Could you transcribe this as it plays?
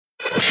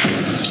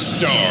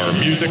Star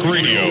Music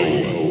Radio,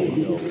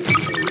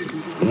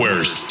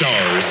 where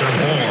stars are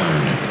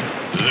born.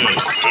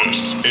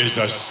 This is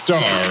a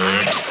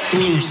Star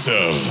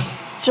exclusive.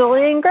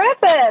 Julian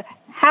Griffith,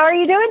 how are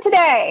you doing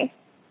today?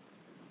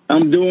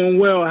 I'm doing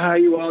well. How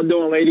you all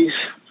doing, ladies?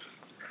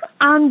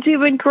 I'm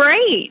doing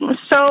great. We're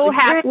so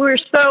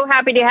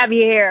happy to have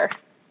you here.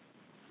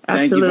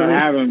 Thank you for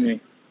having me.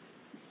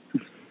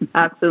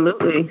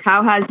 Absolutely.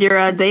 How has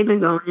your day been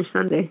going, your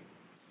Sunday?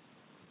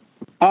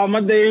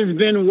 My day has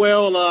been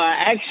well.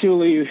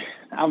 Actually,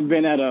 I've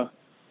been at a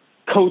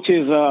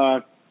coach's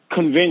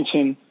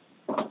convention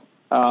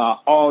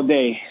all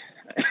day.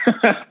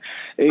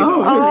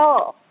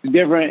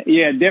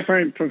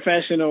 Different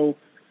professional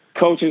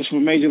coaches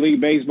from Major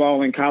League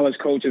Baseball and college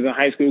coaches and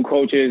high school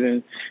coaches,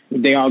 and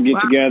they all get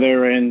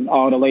together and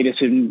all the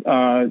latest in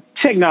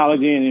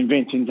technology and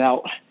inventions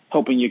out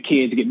helping your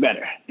kids get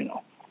better, you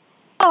know.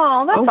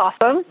 Oh, that's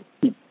awesome.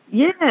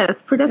 Yes,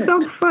 that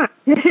sounds fun.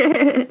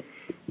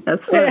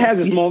 That's fun. It has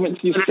its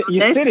moments. You're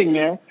sitting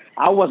there.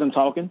 I wasn't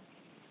talking.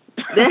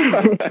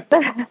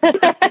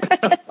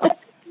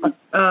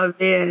 Oh,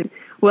 man.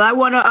 Well, I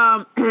want to,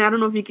 I don't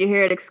know if you can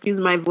hear it. Excuse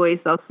my voice.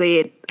 I'll say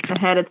it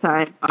ahead of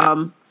time.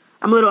 I'm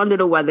a little under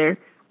the weather,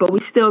 but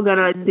we're still going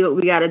to do what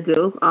we got to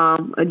do.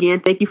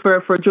 Again, thank you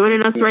for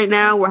joining us right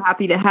now. We're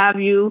happy to have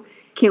you.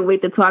 Can't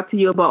wait to talk to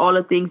you about all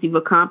the things you've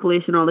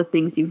accomplished and all the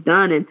things you've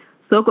done. And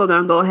Soko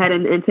going to go ahead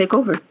and take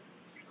over.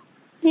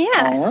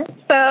 Yeah.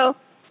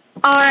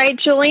 All right,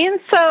 Julian.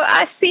 So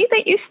I see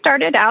that you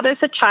started out as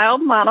a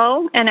child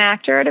model and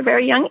actor at a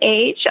very young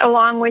age,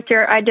 along with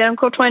your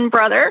identical twin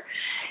brother.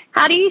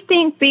 How do you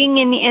think being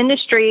in the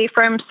industry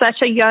from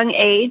such a young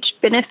age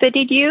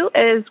benefited you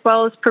as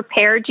well as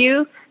prepared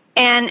you?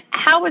 And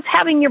how was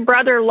having your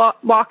brother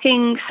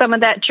walking some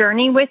of that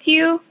journey with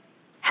you?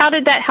 How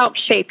did that help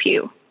shape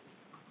you?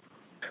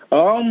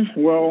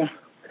 Well,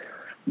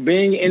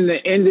 being in the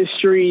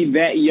industry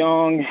that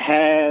young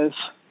has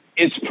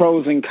its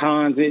pros and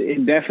cons.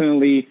 It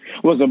definitely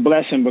was a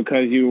blessing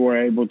because you were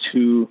able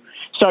to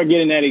start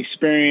getting that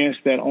experience,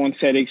 that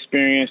on-set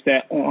experience,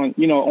 that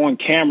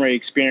on-camera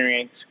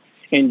experience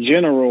in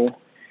general.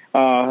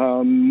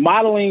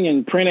 Modeling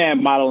and print ad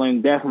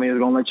modeling definitely is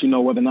going to let you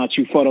know whether or not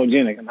you're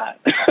photogenic or not.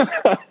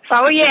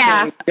 Oh,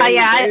 yeah.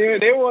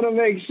 They want to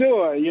make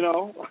sure, you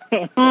know.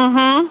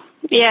 Mm-hmm.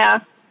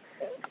 Yeah.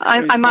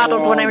 I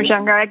modeled when I was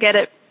younger. I get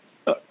it.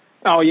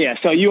 Oh yeah,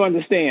 so you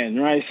understand,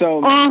 right?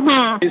 So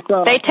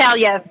they tell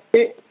you.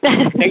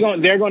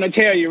 They're going to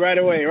tell you right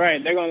away,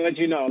 right? They're going to let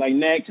you know, like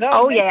next.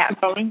 Oh yeah.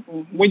 Coming.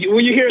 When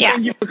you hear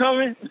you were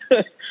coming,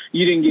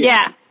 you didn't get.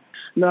 Yeah. It.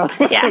 No.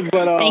 Yeah.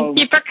 But thank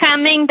you for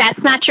coming. That's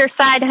not your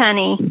side,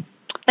 honey.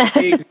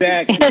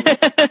 Exactly. So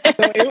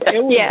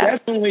it was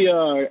definitely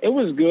it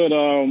was good.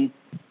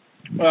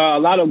 A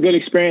lot of good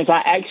experience.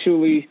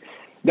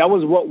 That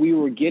was what we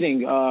were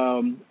getting.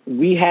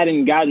 We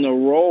hadn't gotten a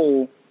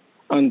role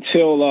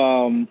until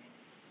I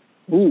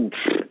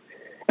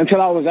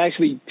was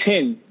actually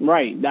 10,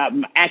 right? That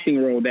acting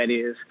role, that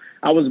is.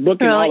 I was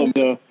booking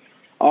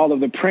all of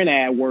the print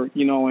ad work,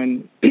 you know,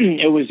 and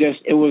it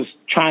was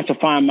trying to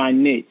find my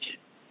niche.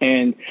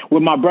 And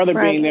with my brother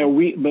being there,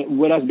 but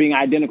with us being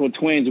identical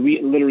twins, we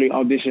literally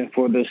auditioned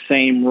for the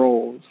same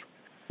roles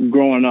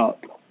growing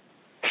up.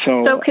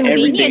 So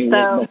convenient,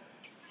 though.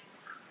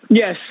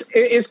 Yes,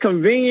 it's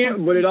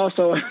convenient, but it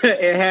also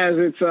it has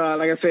its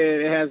like I said,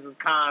 it has its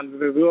cons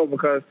as well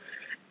because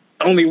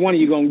only one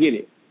of you gonna get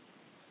it,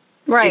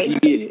 right? If you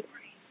get it,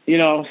 you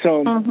know.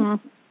 So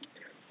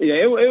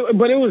yeah,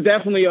 but it was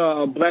definitely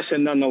a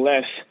blessing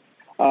nonetheless,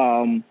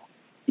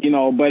 you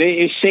know. But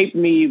it shaped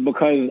me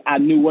because I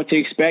knew what to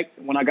expect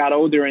when I got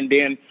older, and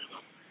then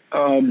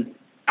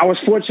I was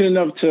fortunate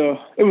enough to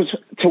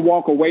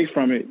walk away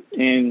from it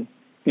and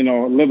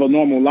live a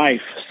normal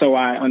life. So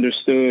I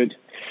understood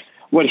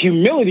what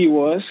humility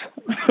was,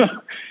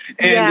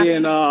 and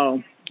then,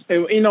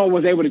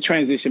 was able to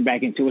transition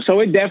back into it.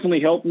 So it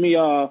definitely helped me,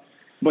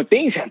 but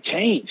things have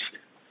changed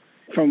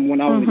from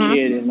when I was a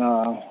kid and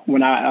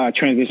when I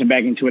transitioned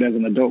back into it as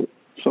an adult.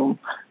 So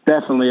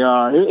definitely,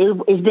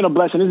 it's been a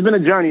blessing. It's been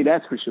a journey,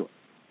 that's for sure.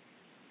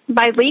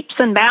 By leaps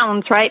and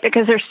bounds, right?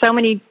 Because there's so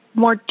many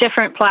more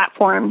different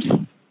platforms.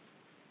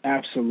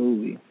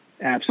 Absolutely.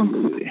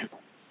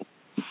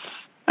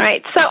 All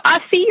right, so I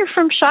see you're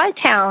from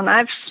Chi-Town.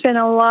 I've spent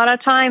a lot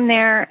of time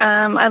there.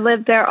 I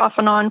lived there off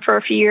and on for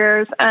a few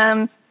years.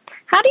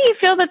 How do you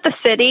feel that the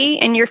city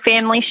and your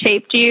family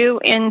shaped you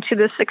into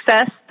the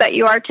success that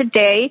you are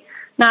today,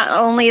 not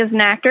only as an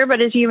actor,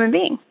 but as a human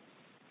being?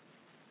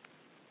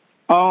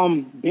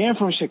 Being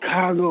from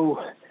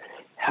Chicago,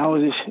 how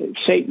has it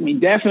shaped me?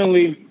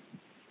 Definitely,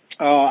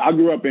 I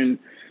grew up in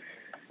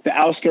the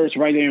outskirts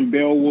right there in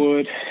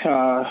Bellwood,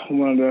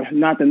 one of the,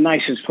 not the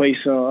nicest place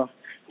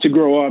to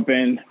grow up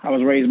in. I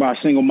was raised by a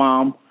single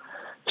mom,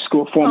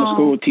 former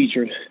school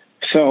teacher.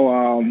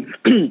 So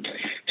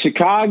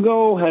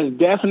Chicago has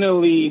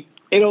definitely,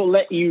 it'll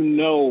let you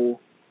know,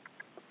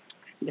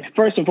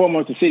 first and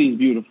foremost, the city is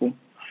beautiful.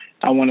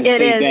 I want to say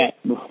that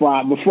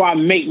before I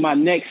make my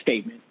next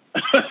statement.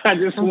 I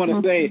just want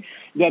to say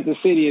that the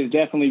city is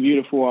definitely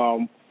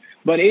beautiful.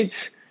 But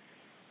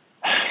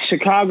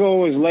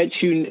Chicago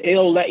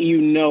it'll let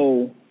you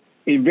know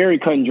it's very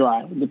cut and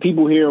dry. The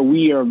people here,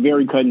 we are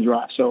very cut and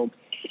dry. So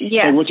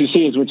like, what you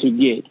see is what you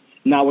get,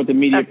 not what the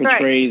media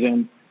portrays.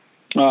 Right.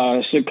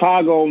 And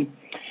Chicago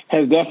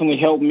has definitely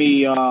helped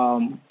me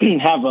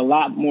have a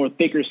lot more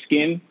thicker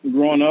skin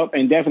growing up.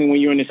 And definitely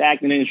when you're in this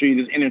acting industry,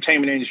 this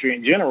entertainment industry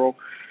in general,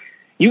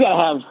 you got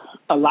to have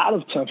a lot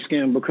of tough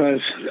skin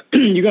because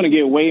you're going to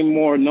get way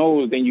more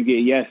no's than you get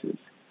yeses.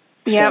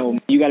 Yep. So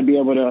you got to be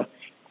able to,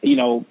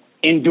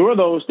 endure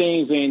those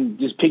things and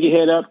just pick your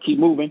head up, keep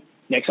moving.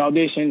 Next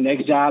audition,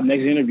 next job,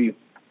 next interview.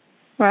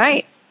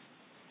 Right.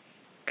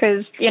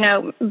 Because,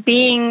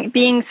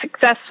 being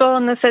successful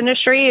in this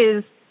industry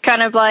is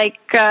kind of like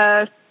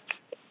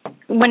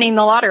winning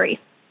the lottery.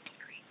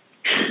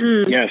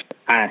 Yes,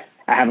 I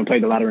haven't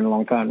played the lottery in a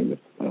long time either.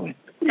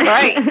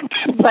 Right,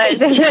 but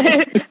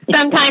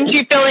sometimes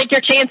you feel like your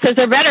chances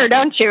are better,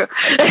 don't you?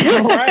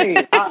 Right.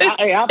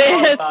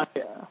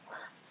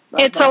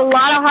 It's a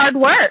lot of hard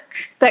work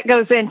that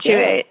goes into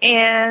it,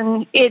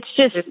 and it's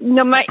just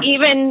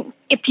even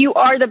if you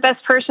are the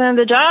best person in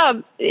the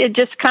job, it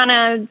just kind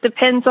of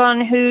depends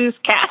on who's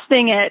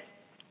casting it.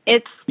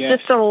 It's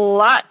just a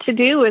lot to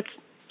do with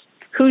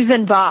who's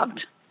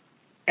involved.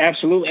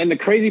 Absolutely. And the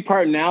crazy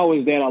part now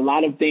is that a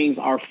lot of things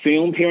are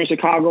filmed here in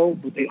Chicago,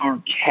 but they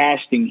aren't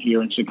casting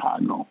here in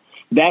Chicago.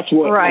 That's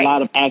what a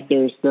lot of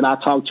actors that I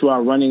talk to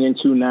are running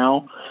into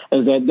now,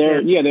 is that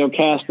they'll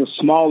cast the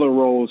smaller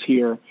roles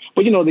here.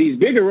 But, these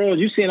bigger roles,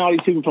 you're seeing all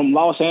these people from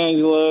Los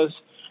Angeles,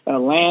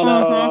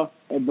 Atlanta,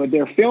 but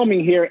they're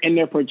filming here and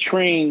they're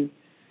portraying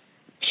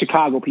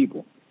Chicago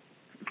people.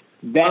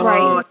 That's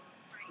when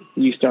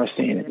you start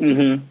seeing it.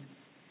 Mm-hmm.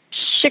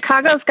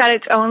 Chicago's got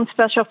its own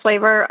special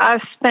flavor.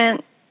 I've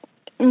spent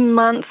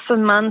months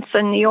and months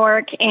in New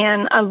York,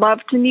 and I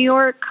loved New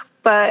York,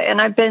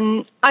 and I've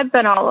been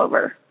all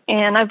over,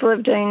 and I've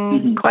lived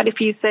in quite a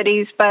few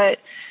cities, but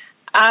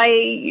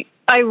I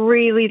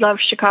really love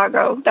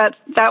Chicago.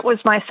 That was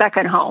my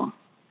second home.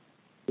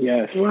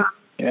 Yes. Wow.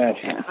 Yes.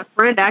 My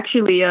friend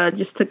actually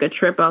just took a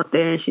trip out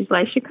there, and she's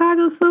like,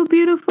 Chicago's so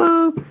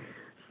beautiful.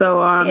 So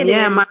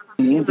my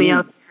family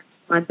out there,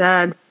 my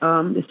dad,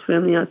 this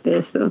family out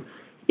there. So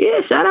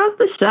shout out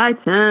to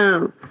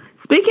Chi-Town.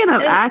 Speaking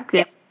of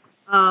acting,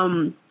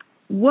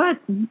 what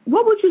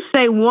would you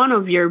say one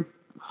of your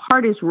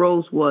hardest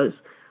roles was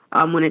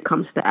when it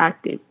comes to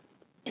acting?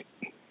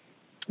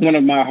 One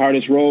of my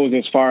hardest roles,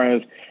 as far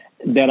as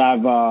that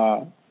I've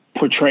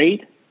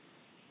portrayed.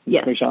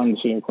 Yes. Make sure I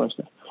understand your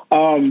question.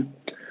 One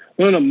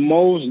of the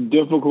most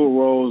difficult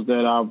roles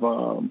that I've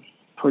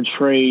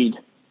portrayed,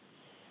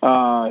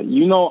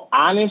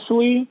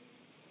 honestly,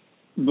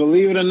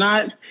 believe it or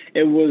not,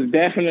 it was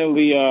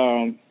definitely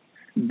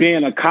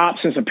being a cop,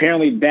 since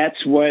apparently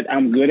that's what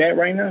I'm good at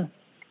right now.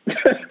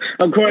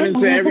 According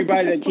to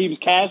everybody that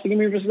keeps casting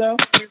me for stuff.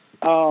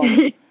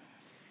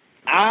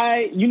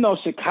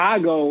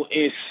 Chicago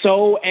is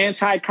so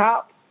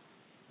anti-cop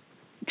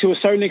to a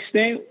certain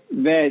extent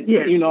that,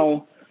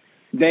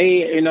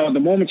 the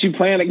moment you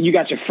play it, you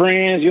got your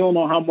friends, you don't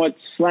know how much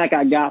slack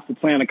I got for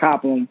playing a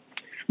cop on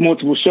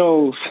multiple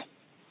shows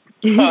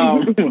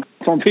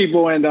from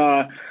people. And,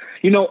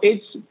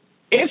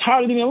 it's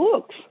harder than it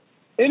looks.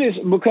 It is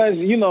because,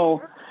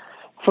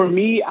 for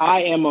me,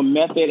 I am a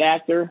method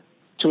actor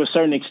to a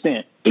certain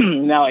extent.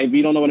 Now, if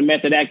you don't know what a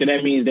method actor,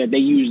 that means that they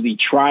usually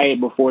try it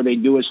before they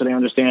do it so they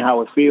understand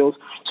how it feels.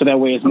 So that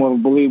way it's more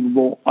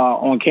believable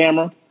on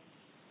camera.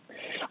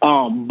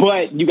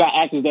 But you got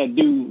actors that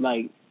do,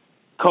 like,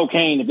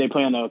 cocaine if they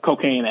play on a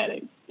cocaine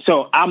addict.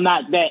 So I'm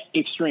not that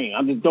extreme.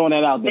 I'm just throwing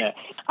that out there.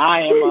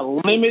 I am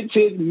a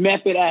limited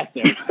method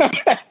actor.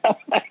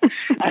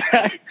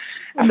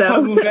 I'm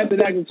a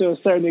method actor to a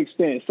certain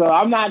extent. So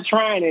I'm not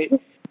trying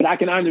it, but I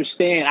can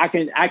understand.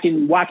 I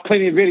can watch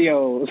plenty of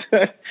videos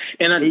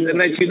and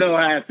let you know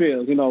how it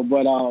feels,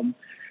 But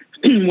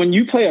when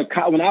you play a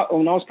cop, when I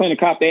was playing a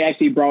cop, they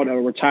actually brought a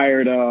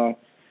retired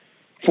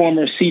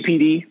former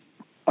CPD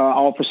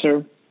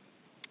officer,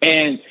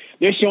 and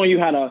they're showing you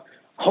how to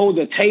hold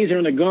the taser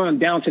and the gun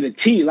down to the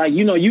T. Like,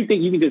 you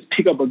think you can just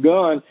pick up a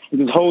gun and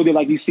just hold it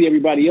like you see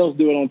everybody else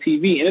do it on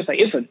TV. And it's like,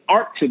 it's an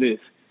art to this.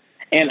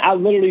 And I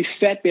literally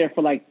sat there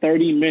for like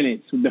 30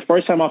 minutes. The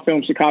first time I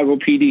filmed Chicago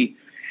PD.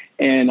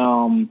 And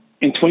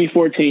in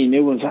 2014,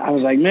 I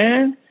was like,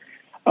 man,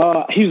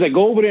 he was like,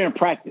 go over there and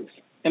practice.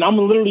 And I'm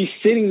literally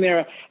sitting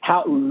there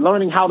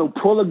learning how to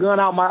pull a gun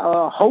out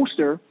my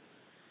holster,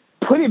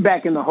 put it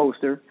back in the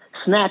holster,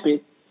 snap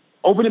it,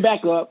 open it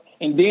back up,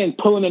 and then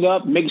pulling it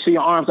up, making sure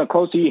your arms are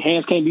close to you,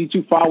 hands can't be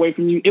too far away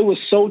from you. It was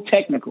so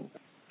technical.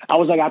 I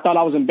was like, I thought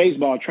I was in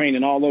baseball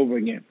training all over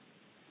again.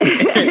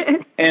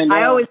 And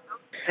I always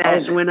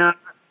that when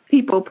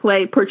people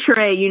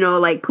portray,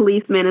 like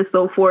policemen and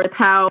so forth,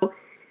 how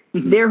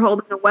they're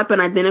holding a weapon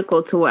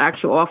identical to an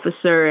actual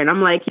officer. And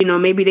I'm like,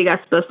 maybe they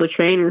got special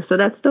training, so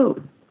that's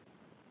dope.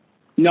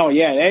 No,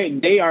 yeah,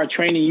 they are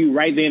training you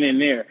right then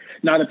and there.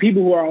 Now, the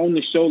people who are on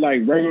the show,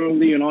 like,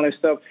 regularly and all that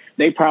stuff,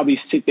 they probably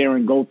sit there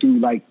and go through,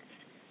 like,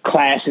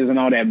 classes and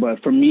all that.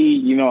 But for me,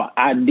 you know,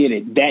 I did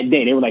it that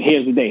day. They were like,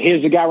 here's the day.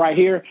 Here's the guy right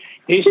here.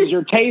 This is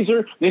your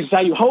taser. This is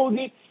how you hold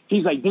it.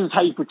 He's like, this is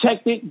how you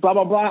protect it, blah,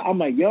 blah, blah. I'm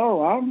like,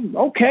 yo, I'm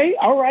okay.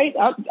 All right.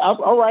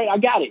 All right. I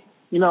got it.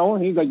 You know,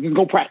 and he's like, just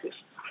go practice.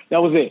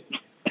 That was it.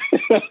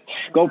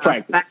 Go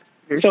practice.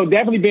 So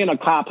definitely being a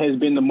cop has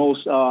been the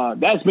most,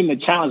 that's been the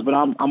challenge, but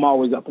I'm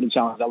always up for the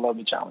challenge. I love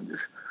the challenges.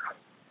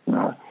 You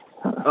know.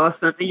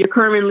 Awesome. You're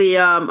currently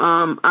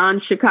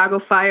on Chicago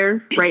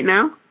Fire right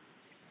now?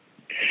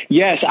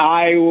 Yes,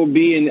 I will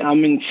be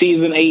I'm in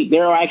season 8.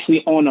 They're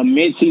actually on a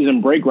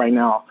mid-season break right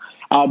now.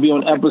 I'll be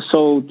on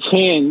episode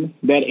 10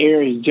 that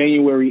airs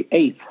January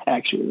 8th,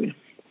 actually.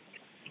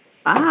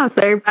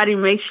 So everybody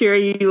make sure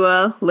you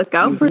look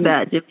out for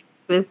that. Just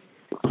with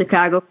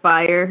Chicago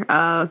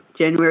Fire,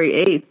 January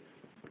 8th.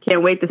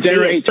 Can't wait to see it.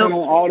 January 8th, turn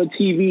on all the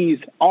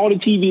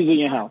TVs in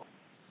your house.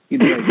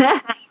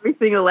 Every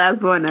single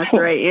last one, that's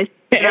right.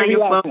 Every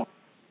last one.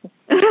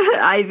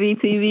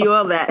 IVTV,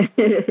 all that.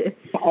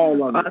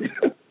 All of it.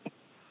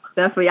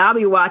 Definitely, I'll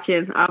be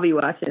watching.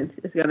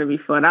 It's gonna be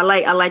fun. I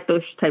like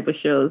those type of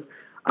shows.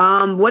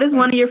 What is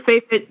one of your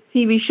favorite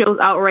TV shows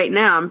out right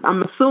now?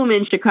 I'm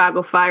assuming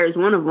Chicago Fire is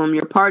one of them.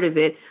 You're part of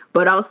it,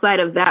 but outside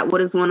of that,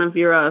 what is one of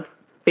your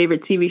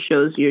favorite TV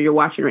shows you're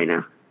watching right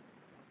now?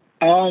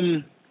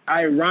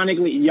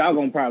 Ironically, y'all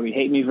gonna probably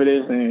hate me for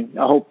this, and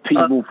I hope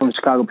people from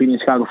Chicago PD and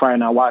Chicago Fire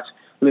now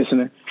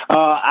listening.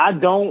 I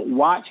don't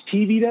watch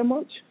TV that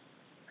much.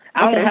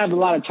 I don't have a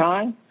lot of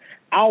time.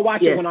 I'll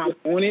watch it when I'm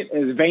on it,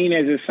 as vain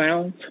as it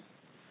sounds,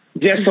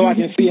 just so I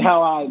can see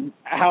how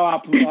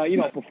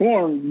I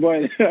perform.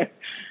 But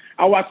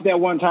I watch it that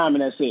one time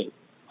and that's it.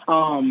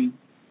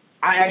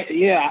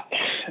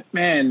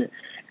 Man,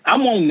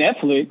 I'm on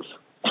Netflix.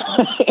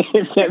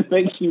 If that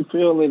makes you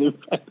feel any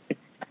better.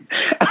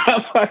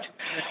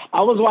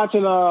 I was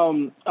watching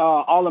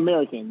All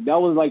American. That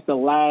was like the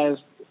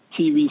last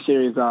TV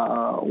series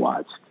I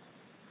watched.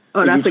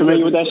 Oh, Are you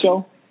familiar with that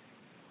show?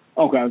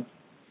 Okay.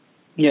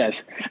 Yes.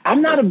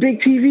 I'm not a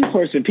big TV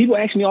person. People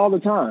ask me all the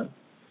time.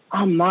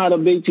 I'm not a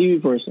big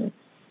TV person.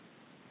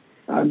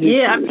 I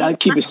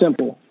keep it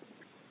simple.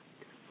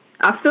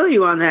 I feel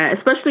you on that,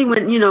 especially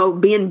when,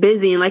 being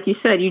busy. And like you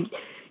said,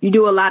 you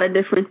do a lot of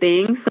different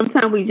things.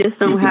 Sometimes we just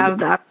don't have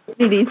the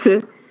opportunity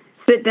to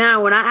sit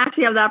down. When I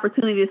actually have the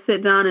opportunity to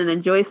sit down and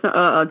enjoy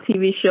a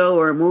TV show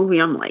or a movie,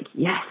 I'm like,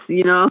 yes,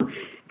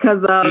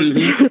 because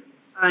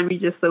I'm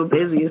just so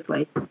busy. It's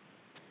like,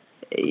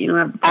 you don't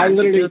have I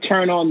literally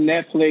turn on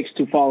Netflix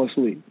to fall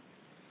asleep.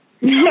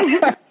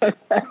 I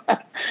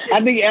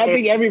think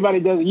everybody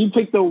does it. You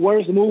pick the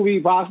worst movie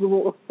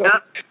possible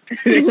that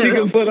you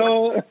can put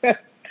on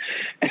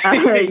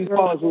and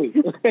fall asleep.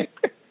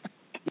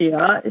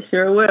 Yeah, it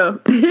sure will.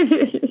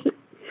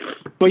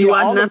 But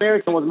All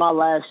American was my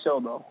last show,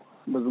 though.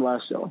 Was the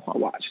last show I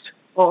watched.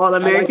 Oh, All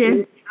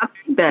American? I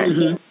think that.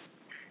 Mm-hmm.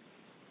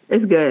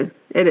 It's good.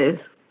 It is.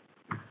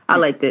 I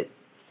liked it.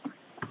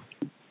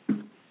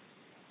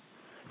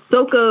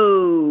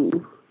 Soko,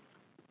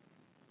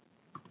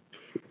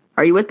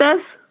 are you with us?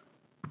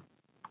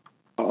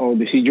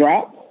 Did she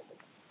drop?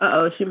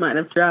 She might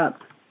have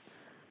dropped.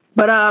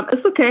 But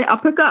it's okay. I'll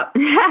pick up.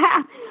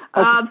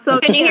 So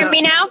can you hear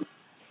me now?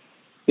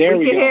 There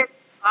we go.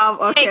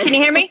 Okay. Hey, can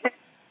you hear me?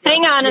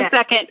 Hang on a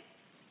second.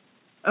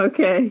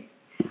 Okay.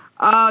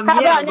 How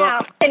about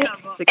now?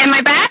 Am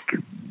I back?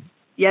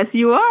 Yes,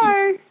 you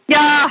are.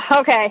 Yeah.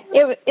 Okay.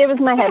 It was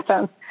my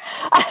headphones.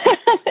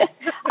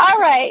 All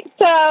right.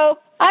 So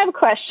I have a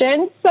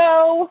question.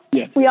 So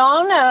we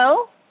all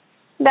know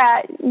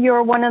that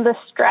you're one of the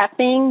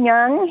strapping,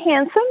 young,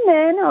 handsome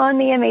men on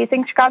the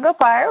amazing Chicago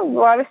Fire.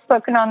 Well, I've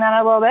spoken on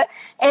that a little bit.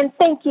 And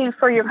thank you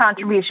for your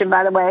contribution,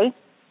 by the way.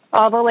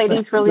 All the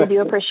ladies really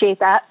do appreciate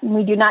that. And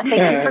we do not take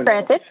it for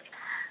granted.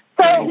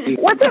 So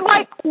what's it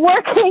like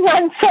working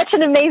on such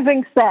an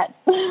amazing set?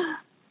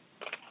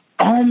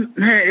 Man,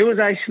 it was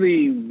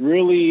actually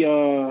really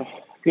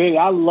good.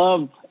 I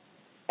loved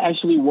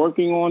actually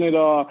working on it.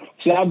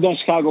 See, I've done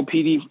Chicago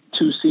PD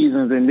 2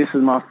 seasons, and this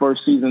is my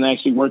first season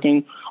actually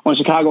working on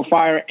Chicago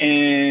Fire.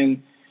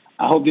 And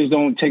I hope this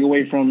don't take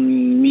away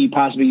from me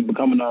possibly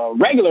becoming a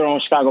regular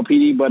on Chicago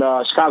PD, but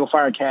Chicago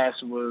Fire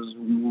cast was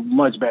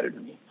much better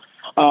than me.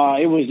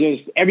 It was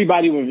just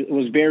everybody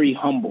was very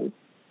humble,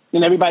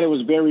 and everybody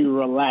was very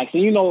relaxed.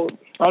 And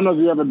I don't know if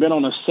you've ever been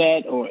on a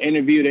set or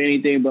interviewed or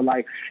anything, but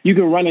like you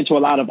can run into a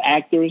lot of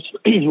actors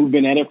who've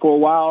been at it for a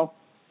while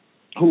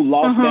who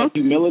lost that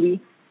humility.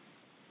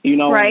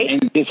 Right.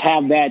 And just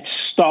have that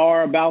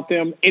star about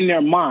them in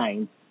their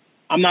mind.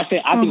 I'm not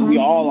saying, I think we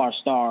all are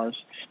stars,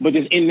 but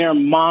just in their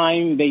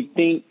mind, they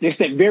think, it's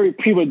that very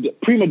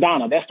prima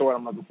donna. That's the word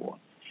I'm looking for.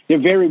 They're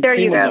very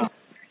prima donna.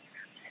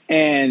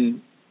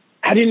 And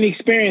I didn't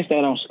experience that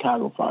on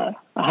Chicago Fire.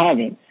 I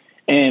haven't.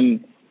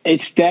 And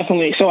it's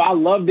definitely, so I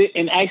loved it.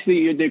 And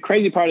actually, the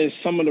crazy part is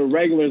some of the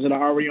regulars that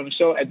are already on the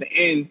show, at the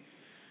end,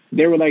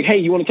 they were like, hey,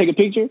 you want to take a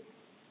picture?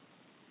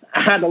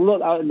 I had to look.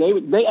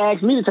 They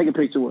asked me to take a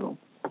picture with them.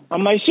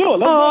 I'm like, sure,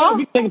 let's go.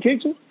 You take a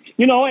picture.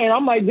 And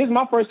I'm like, this is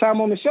my first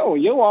time on the show.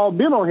 You all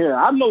been on here.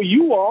 I know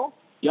you all.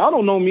 Y'all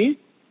don't know me.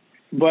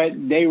 but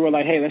they were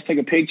like, hey, let's take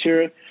a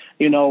picture.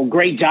 You know,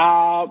 great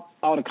job.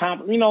 All the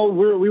you know,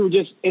 we were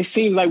just. It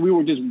seemed like we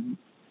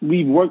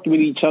worked with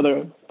each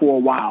other for a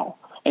while,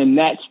 and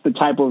that's the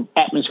type of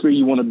atmosphere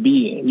you want to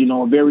be in. You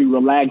know, a very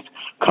relaxed,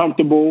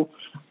 comfortable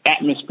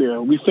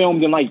atmosphere. We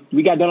filmed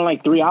we got done in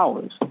 3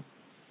 hours.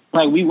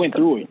 Like, we went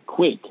through it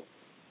quick.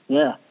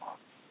 Yeah.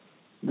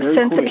 Very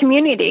sense quick. of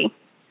community.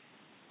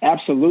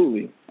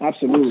 Absolutely. That's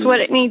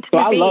what it needs to be.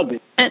 I love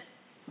it. And,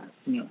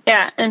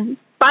 yeah. And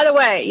by the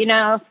way, you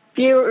know,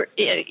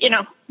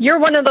 you're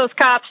one of those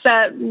cops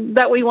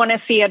that we want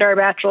to see at our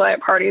bachelorette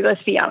party.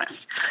 Let's be honest.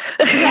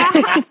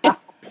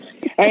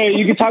 Hey,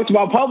 you can talk to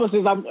my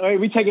publicist.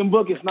 We taking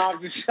bookings now.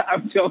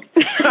 I'm joking.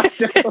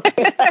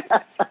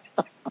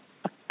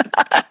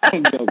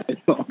 I'm joking.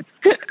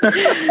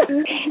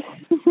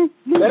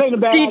 That ain't a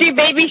bad. Do you do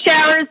baby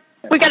showers?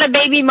 We got a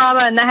baby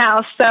mama in the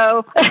house,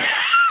 so.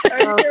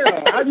 Yeah,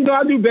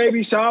 I do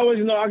baby showers.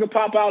 You know, I can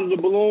pop out of the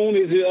balloon.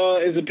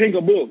 Is a pink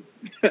or blue.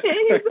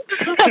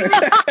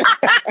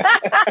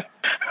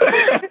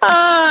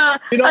 I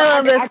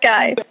love this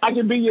guy. I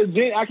can be your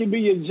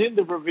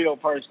gender reveal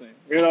person.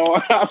 You know,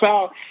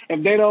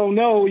 if they don't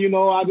know, you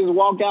know, I just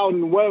walk out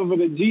and whatever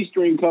the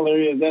G-string color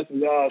is, that's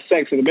the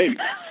sex of the baby.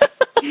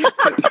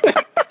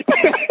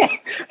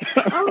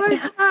 Oh my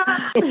God!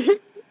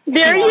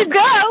 There you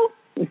go.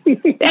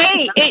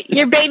 Hey,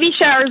 your baby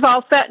shower's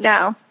all set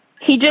now.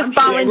 He just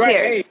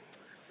volunteered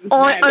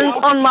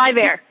on live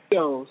air.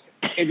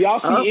 If y'all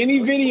see any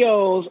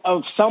videos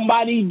of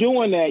somebody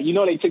doing that, you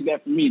know they took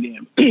that from me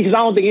then. Because I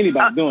don't think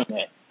anybody's doing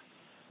that.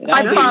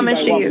 I promise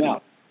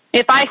you.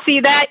 If I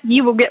see that,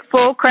 you will get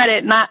full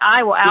credit, and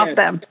I will out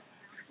them.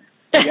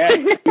 Yeah,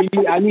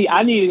 I need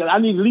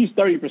at least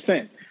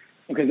 30%,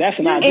 because that's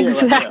an idea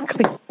right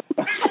there.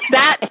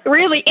 That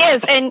really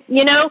is. And,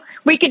 you know,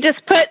 we could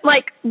just put,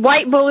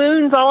 white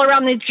balloons all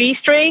around the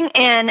G-string,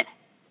 and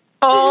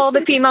all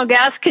the female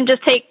guests can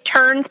just take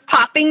turns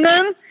popping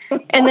them,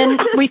 and then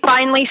we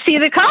finally see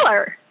the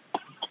color.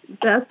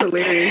 That's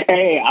hilarious.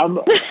 Hey,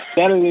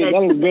 that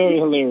is very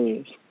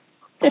hilarious.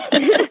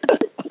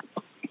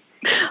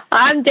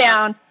 I'm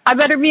down. I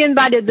better be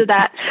invited to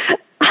that.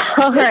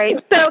 All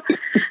right. So,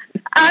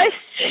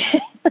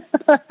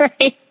 all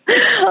right.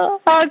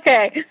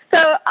 Okay.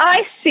 So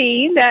I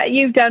see that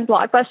you've done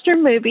blockbuster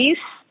movies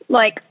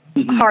like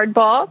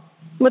Hardball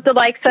with the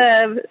likes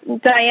of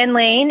Diane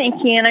Lane and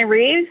Keanu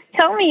Reeves.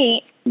 Tell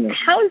me,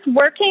 how is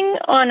working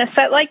on a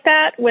set like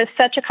that with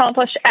such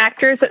accomplished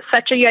actors at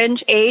such a young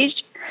age?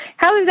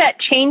 How does that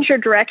change your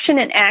direction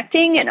in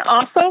acting? And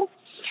also,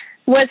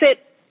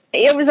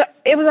 it was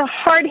a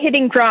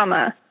hard-hitting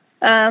drama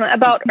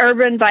about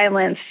urban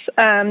violence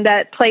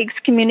that plagues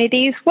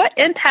communities. What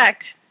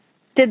impact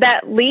did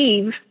that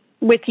leave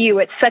with you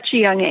at such a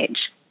young age?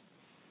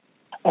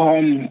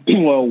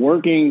 Well,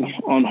 working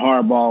on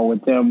Hardball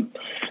with them,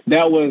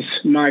 that was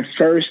my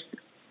first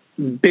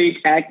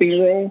big acting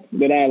role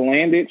that I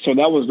landed. So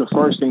that was the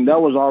first thing.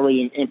 That was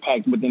already an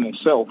impact within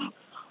itself.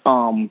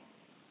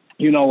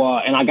 You know,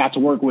 and I got to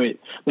work with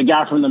the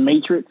guy from The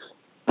Matrix.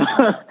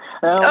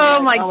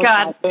 Oh my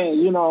God.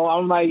 You know,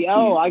 I'm like,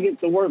 I get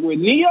to work with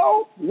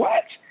Neo?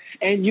 What?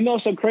 And you know,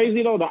 so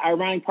crazy though, the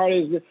ironic part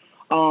is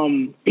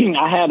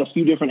I had a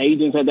few different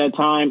agents at that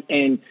time,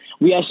 and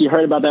we actually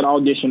heard about that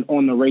audition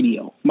on the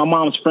radio. My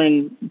mom's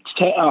friend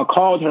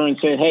called her and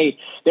said, hey,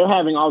 they're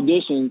having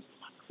auditions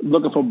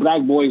looking for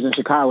black boys in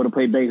Chicago to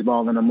play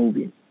baseball in a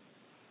movie.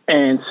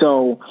 And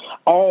so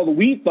all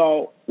we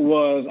thought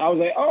was, I was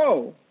like,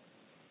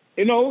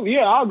 you know,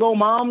 yeah, I'll go,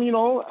 Mom. You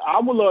know, I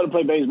would love to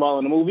play baseball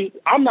in a movie.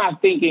 I'm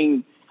not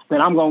thinking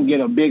that I'm going to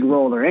get a big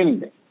role or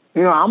anything.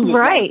 You know, I'm just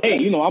like, hey,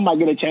 you know, I might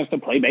get a chance to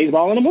play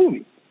baseball in a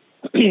movie.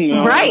 You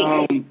know,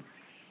 right.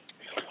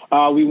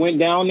 We went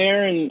down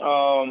there, and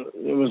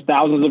it was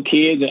thousands of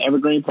kids at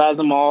Evergreen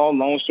Plaza Mall.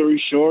 Long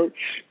story short,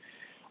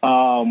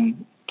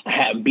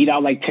 had beat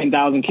out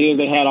 10,000 kids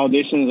that had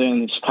auditions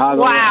in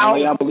Chicago,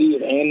 LA, I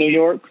believe, and New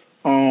York.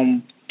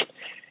 And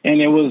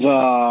it was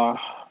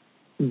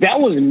that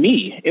was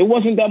me. It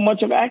wasn't that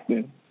much of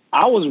acting.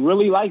 I was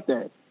really like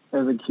that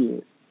as a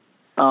kid.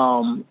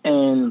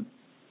 And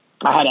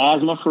I had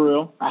asthma for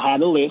real. I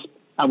had a lisp.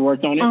 I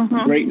worked on it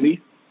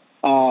greatly.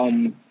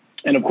 And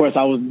of course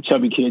I was the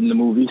chubby kid in the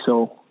movie.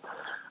 So,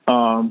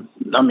 I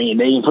mean,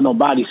 they didn't put no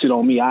bodysuit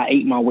on me. I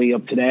ate my way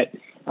up to that.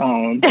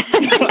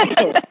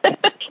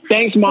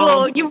 Thanks, Mom.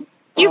 Well, you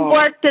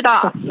worked it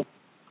off.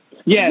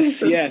 Yes.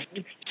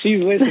 She's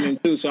listening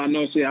too, so I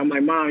know I'm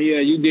like, Mom,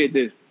 yeah, you did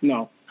this.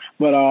 No.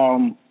 But,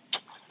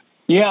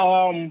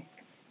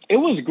 it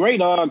was great.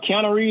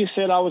 Keanu Reeves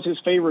said I was his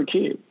favorite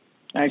kid.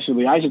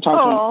 Actually, I used to talk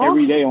to him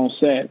every day on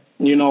set.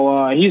 You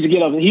know, he used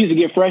to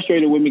get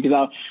frustrated with me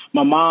because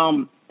my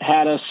mom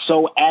had us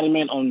so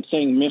adamant on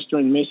saying Mr.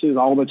 and Mrs.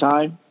 all the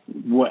time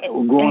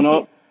growing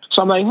up.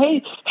 So I'm like,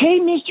 hey,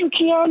 Mr.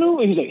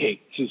 Keanu, and he's like,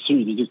 hey,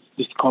 seriously,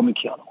 just call me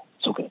Keanu.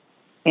 It's okay.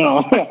 You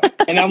know,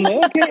 and I'm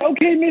like,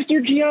 okay,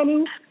 Mr.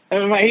 Keanu.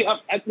 And I'm like,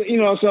 you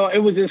know, so it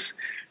was just,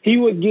 he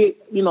would get,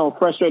 you know,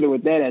 frustrated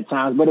with that at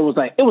times, but it was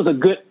a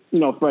good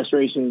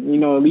frustration.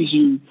 At least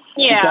you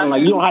kind of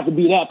like, you don't have to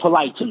be that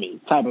polite to me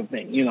type of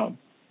thing,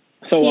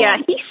 So yeah,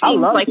 he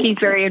seems like he's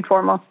very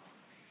informal.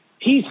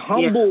 He's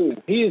humble. Yeah.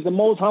 He is the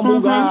most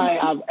humble guy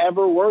I've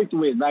ever worked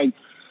with. Like,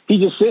 he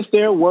just sits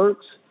there,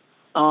 works,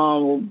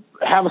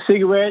 have a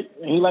cigarette,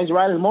 and he likes to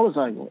ride his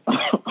motorcycle.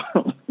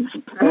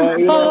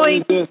 You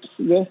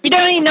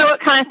don't even know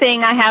what kind of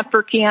thing I have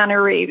for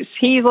Keanu Reeves.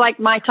 He's like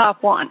my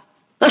top one.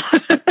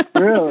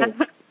 Really?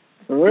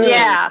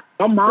 Yeah.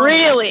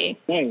 Really?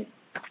 Hey,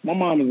 my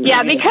mom is.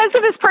 Yeah, because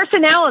of his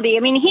personality.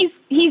 I mean,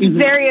 he's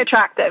very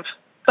attractive,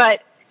 but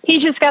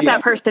he's just got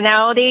that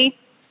personality.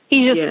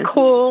 He's just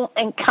cool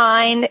and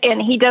kind,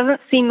 and he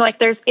doesn't seem like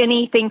there's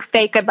anything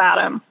fake about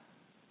him.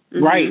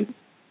 Right.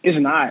 It's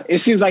not.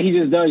 It seems like he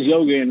just does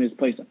yoga in his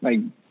place,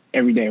 like,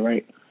 every day,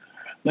 right?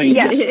 Like,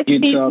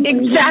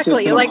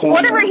 exactly. Like,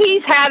 whatever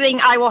he's having,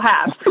 I will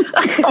have.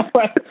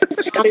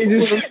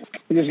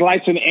 he just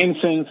lights an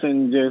incense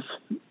and just,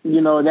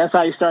 that's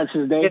how he starts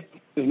his day.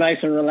 It's nice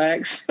and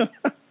relaxed.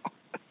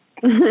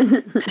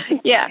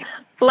 Yeah.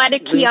 Light a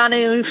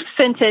Keanu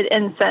scented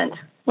incense.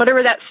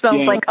 Whatever that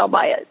smells like, I'll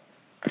buy it.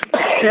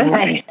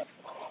 Right.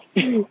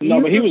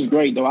 No, but he was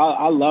great, though.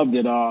 I loved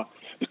it.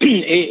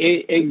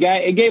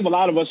 It gave a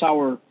lot of us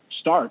our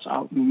starts.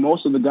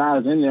 Most of the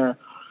guys in there,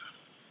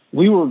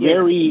 we were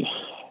very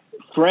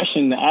fresh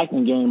in the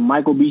acting game.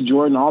 Michael B.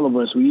 Jordan, all of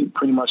us, we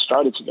pretty much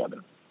started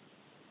together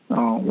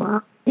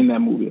in that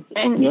movie.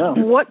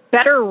 And what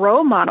better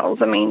role models?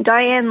 I mean,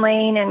 Diane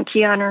Lane and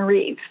Keanu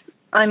Reeves.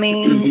 I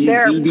mean,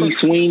 they're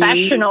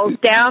professionals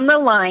down the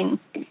line.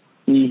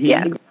 Mm-hmm.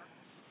 Yeah.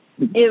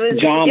 It was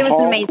an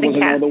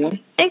amazing cast.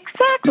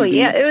 Exactly,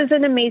 yeah. It was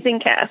an amazing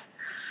cast.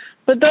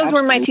 But those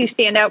were my two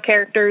standout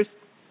characters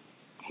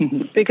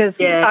because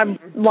I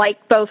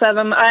like both of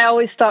them. I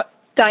always thought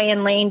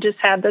Diane Lane just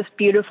had this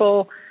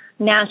beautiful,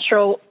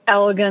 natural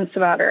elegance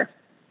about her.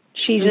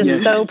 She's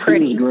just so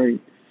pretty. She was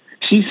great.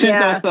 She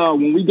sent us,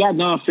 when we got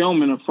done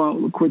filming, a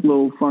quick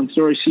little fun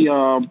story, she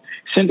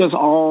sent us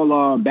all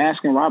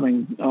Baskin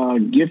Robbins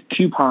gift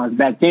coupons.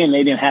 Back then,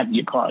 they didn't have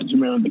gift cards.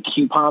 You remember the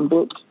coupon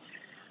books?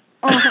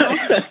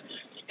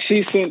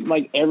 She sent,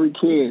 like, every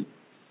kid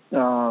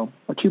a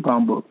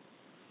coupon book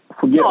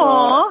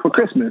for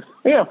Christmas.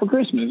 Yeah, for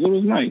Christmas. It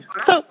was nice.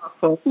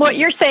 So what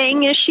you're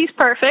saying is she's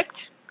perfect.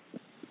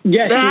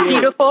 Yes, she's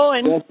beautiful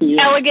and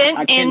elegant.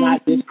 I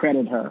cannot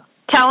discredit her.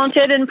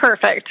 Talented and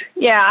perfect.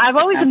 Yeah, I've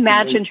always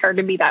imagined her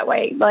to be that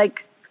way. Like,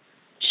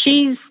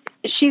 she's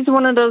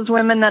one of those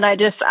women that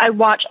I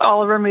watch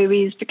all of her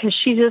movies because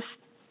she just,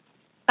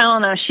 I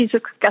don't know, she's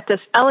got this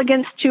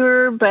elegance to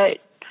her, but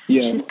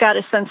she's got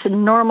a sense of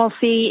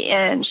normalcy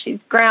and she's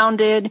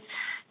grounded.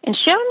 And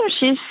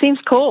she seems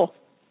cool.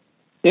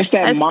 It's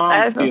that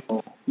mom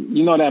feel.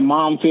 You know that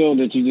mom feel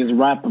that you just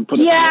wrap and put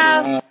it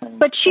on.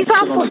 But she's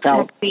also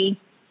sexy.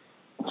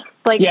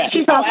 Like,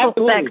 she's also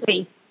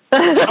sexy.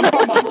 I'm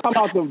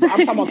talking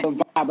about the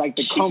vibe, like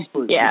the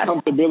comfort, the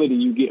comfortability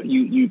you get,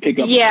 you pick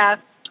up. Yeah.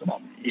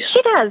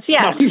 She does.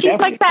 Yeah, no, she's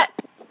like that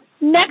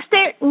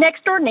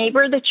next door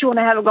neighbor that you want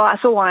to have a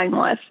glass of wine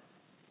with.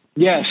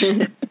 Yes.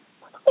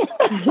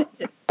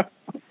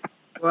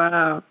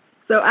 Wow.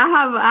 So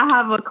I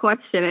have a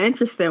question, an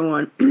interesting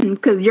one,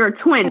 because you're a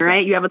twin,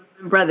 right? You have a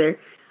twin brother.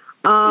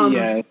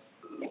 Yes.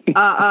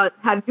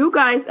 Have you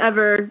guys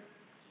ever?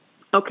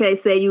 Okay,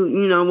 say you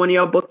one of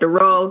y'all booked a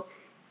role.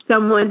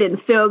 Someone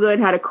didn't feel good,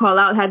 had to call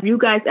out. Have you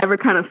guys ever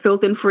kind of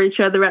filled in for each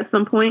other at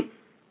some point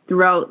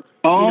throughout,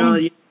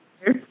 your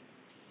career?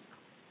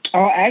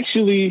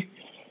 Actually,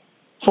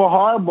 for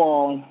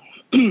Hardball,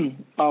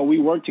 we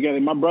worked together.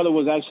 My brother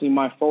was actually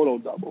my photo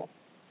double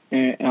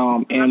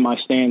and my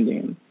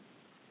stand-in.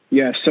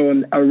 Yeah,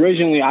 so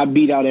originally I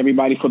beat out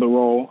everybody for the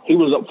role. He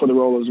was up for the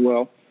role as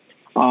well.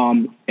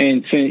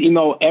 And since,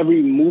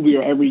 every movie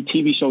or every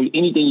TV show,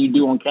 anything you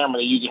do on camera,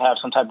 they usually have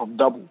some type of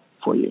double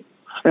for you.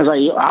 It's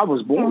like, I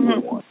was born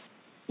with one.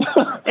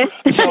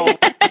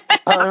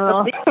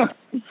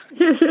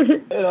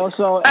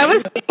 So I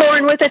was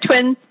born with a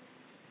twin,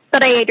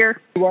 but I ate her.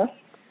 What?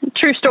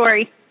 True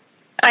story.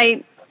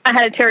 I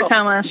had a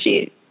teratoma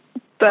sheet.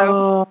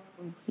 So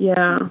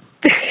yeah.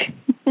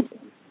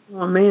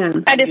 Oh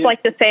man. I just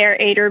like to say I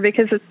ate her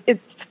because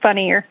it's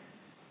funnier.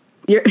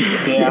 I've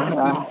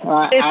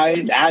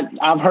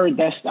heard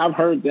that. I've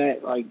heard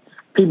that. Like,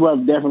 people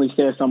have definitely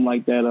said something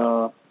like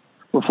that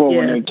before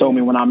when they told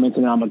me when I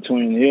mentioned I'm a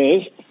twin. Yeah,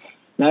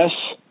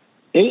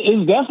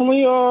 it's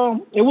definitely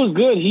it was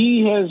good.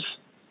 He has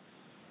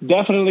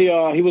definitely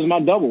he was my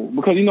double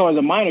because as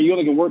a minor you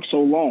only can work so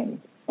long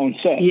on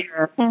set.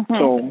 Yeah. Mm-hmm.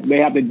 So they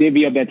have to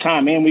divvy up that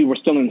time, and we were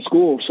still in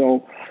school,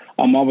 so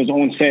I was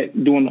on set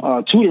doing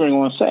tutoring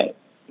on set.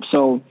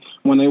 So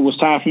when it was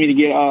time for me to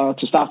get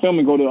to stop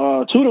filming, go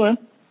to tutoring,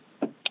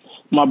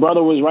 my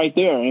brother was right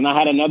there, and I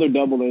had another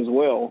double as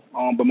well.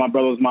 But my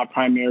brother was my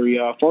primary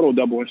photo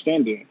double and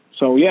stand-in.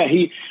 So yeah,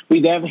 he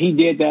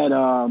did that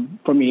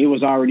for me. It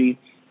was already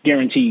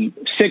guaranteed,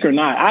 sick or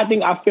not. I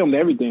think I filmed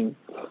everything.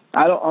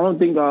 I don't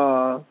think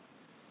I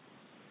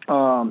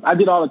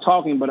did all the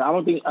talking, but I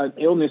don't think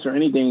illness or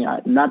anything.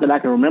 Not that I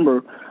can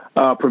remember.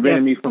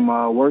 preventing me from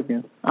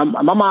working.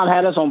 My mom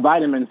had us on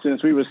vitamins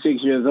since we were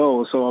 6 years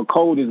old, so a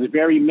cold is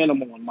very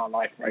minimal in my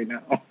life right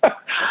now.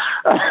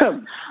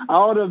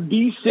 All the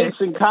B6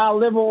 and cod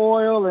liver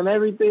oil and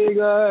everything,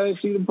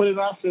 she put in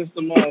our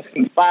system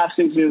since 5,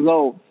 6 years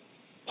old.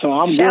 So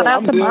I'm good.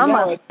 I'm good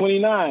now at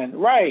 29.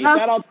 Right.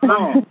 Shout out to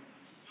mom.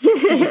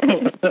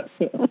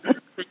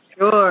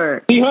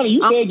 Sure. T-Huny,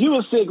 you said you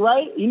were sick,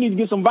 right? You need to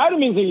get some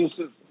vitamins in your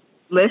system.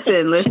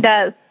 Listen. She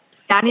does.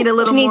 I need a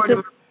little more.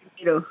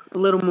 A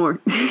little more.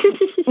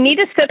 You need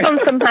to sip on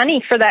some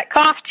honey for that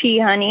cough,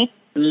 T-Huny.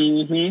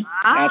 Mm-hmm.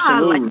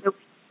 Absolutely.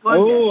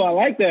 I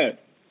like that.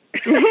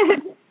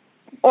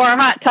 Or a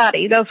hot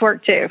toddy. Those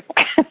work too.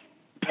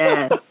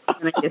 Yeah.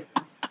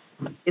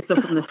 Get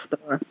some from the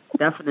store.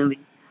 Definitely.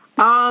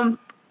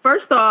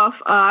 First off,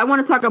 I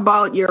want to talk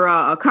about your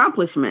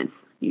accomplishments.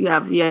 You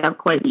have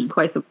quite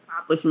some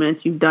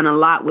accomplishments. You've done a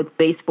lot with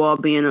baseball,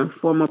 being a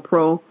former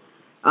pro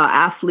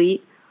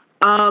athlete.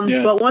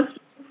 But one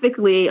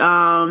specifically,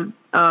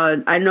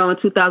 I know in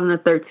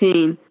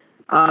 2013,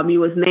 you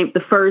was named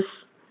the first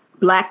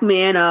black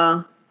man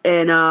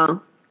in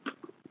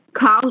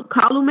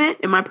Calumet.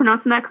 Am I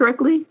pronouncing that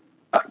correctly?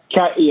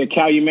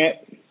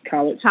 Calumet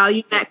College.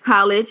 Calumet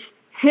College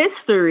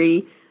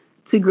history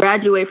to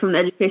graduate from the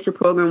education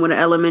program with an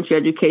elementary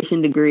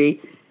education degree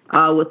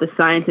with a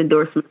science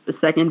endorsement for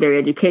secondary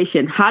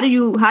education. How did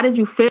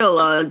you feel?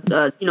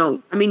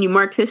 You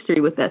marked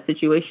history with that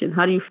situation.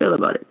 How do you feel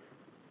about it?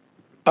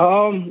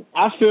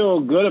 I feel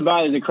good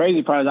about it. The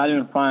crazy part is I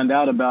didn't find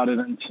out about it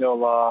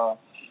until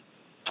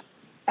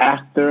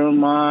after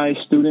my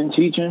student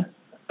teaching.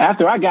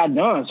 After I got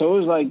done. So it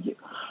was like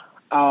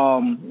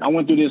I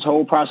went through this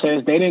whole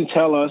process. They didn't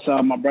tell us.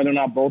 My brother and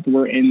I both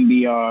were in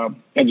the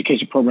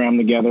education program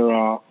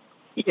together.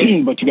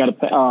 But you got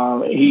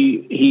to.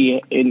 He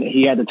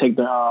had to take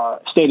the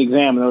state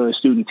exam in order to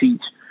student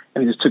teach,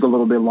 and it just took a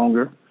little bit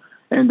longer.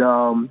 And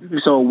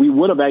so we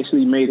would have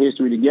actually made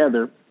history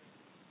together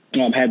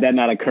had that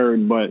not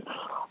occurred. But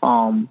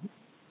I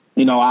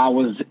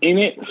was in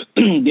it,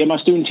 did my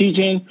student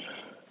teaching,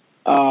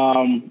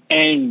 and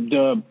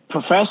the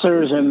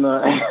professors and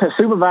the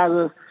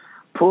supervisors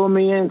pulled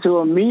me into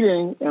a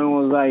meeting and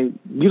was like,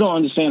 "You don't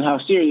understand how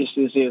serious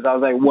this is." I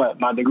was like, "What,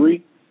 my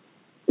degree?"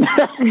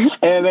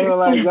 And they were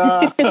like,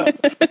 I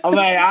was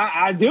like,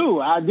 I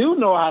do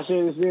know how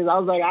serious this is. I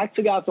was like, I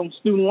took out some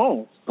student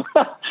loans.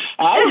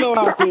 I didn't know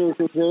how serious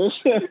this is.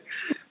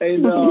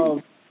 And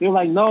they were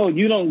like, "No,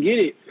 you don't get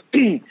it.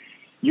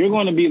 You're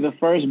going to be the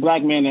first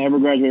black man to ever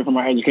graduate from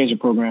our education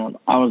program."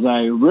 I was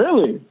like,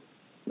 "Really?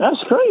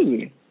 That's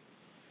crazy."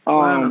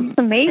 Wow, that's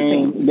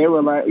amazing. And they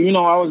were like,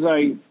 I was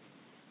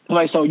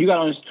like, so you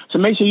got to, so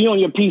make sure you're on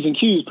your P's and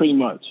Q's pretty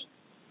much.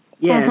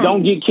 Yeah.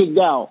 Don't get kicked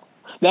out.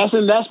 That's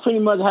pretty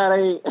much how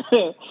they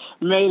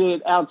made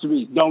it out to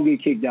be. Don't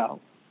get kicked out.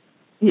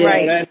 Yeah.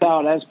 Right.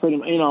 That's pretty,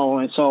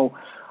 and so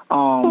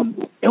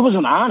it was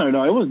an honor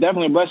though. It was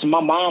definitely a blessing.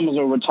 My mom was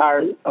a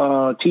retired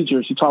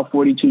teacher. She taught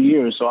 42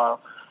 years, so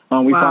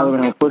we followed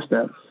in her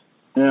footsteps.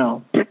 Yeah.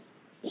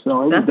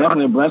 So it was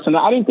definitely a blessing.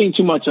 I didn't think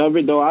too much of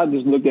it though. I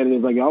just looked at it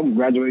as like, I'm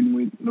graduating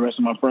with the rest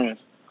of my friends.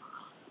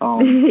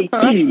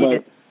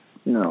 But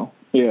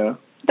yeah.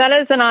 That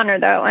is an honor,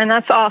 though, and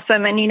that's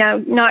awesome. And,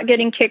 not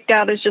getting kicked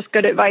out is just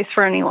good advice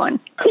for anyone.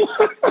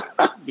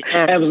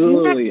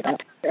 Absolutely.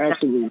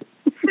 Absolutely.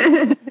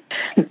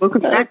 Well,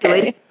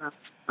 congratulations.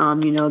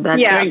 Okay.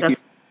 That's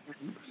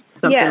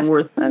something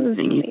worth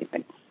amazing.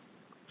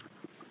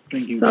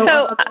 Thank you.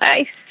 So,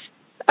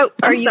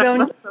 are you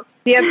going?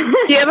 Do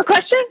you have a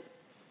question?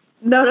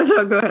 No,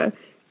 go ahead.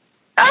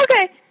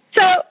 Okay.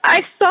 So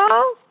I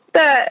saw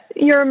that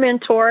you're a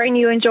mentor and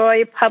you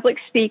enjoy public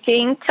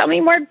speaking. Tell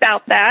me more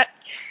about that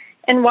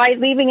and why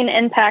leaving an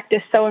impact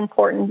is so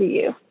important to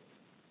you.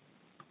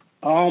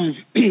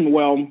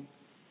 Well,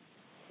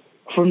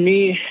 for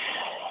me,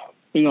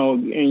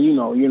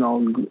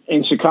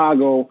 in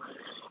Chicago,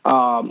 a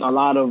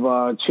lot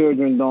of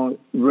children don't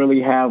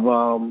really have,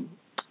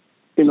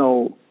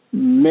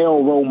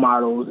 male role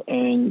models,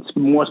 and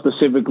more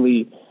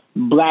specifically,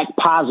 Black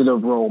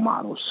positive role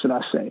models, should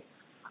I say?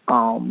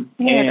 And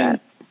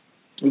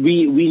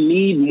we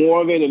need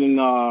more of it. And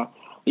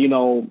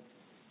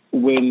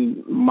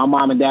when my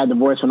mom and dad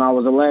divorced when I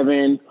was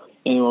 11,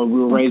 and we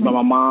were raised by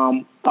my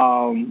mom,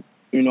 and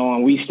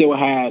we still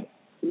had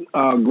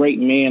great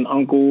men,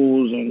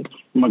 uncles, and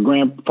my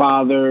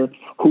grandfather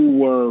who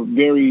were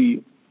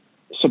very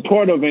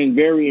supportive and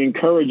very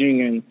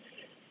encouraging,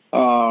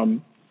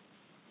 and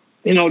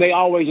they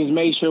always just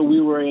made sure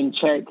we were in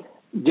check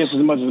just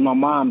as much as my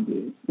mom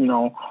did,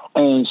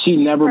 and she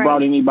never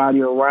brought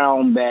anybody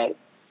around that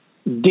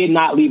did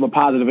not leave a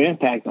positive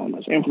impact on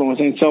us, influence.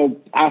 And so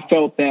I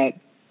felt that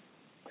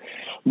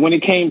when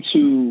it came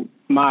to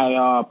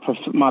my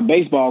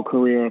baseball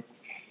career,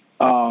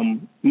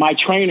 my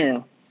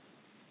trainer,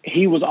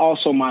 he was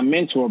also my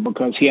mentor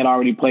because he had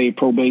already played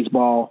pro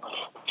baseball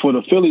for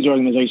the Phillies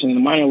organization in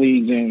the minor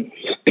leagues, and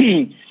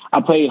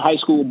I played high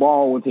school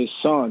ball with his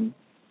son.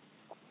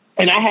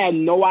 And I had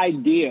no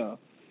idea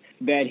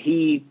that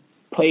he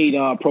played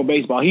pro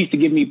baseball. He used to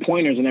give me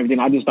pointers and everything.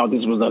 I just thought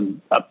this was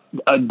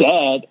a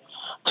dad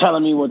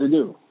telling me what to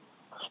do.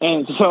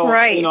 And so,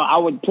 I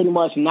would pretty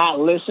much not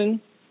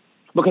listen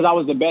because I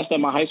was the best at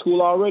my high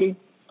school already.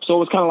 So it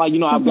was kind of like,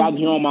 I've gotten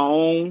here on my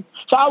own.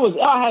 So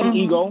I had an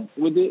ego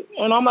with it.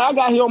 And I'm like, I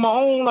got here on my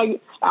own.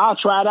 Like, I'll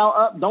try it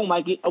out. Don't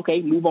like it.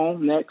 Okay, move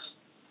on. Next.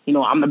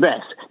 I'm the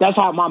best. That's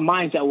how my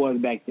mindset was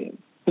back then.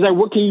 It's like,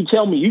 what can you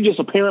tell me? You just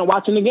a parent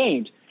watching the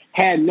games.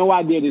 Had no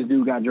idea this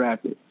dude got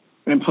drafted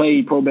and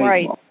played pro baseball.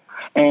 Right.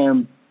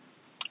 And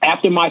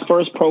after my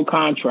first pro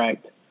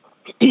contract,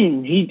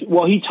 he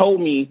told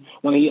me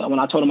when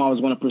I told him I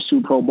was going to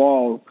pursue pro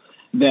ball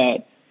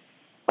that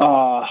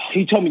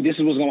he told me this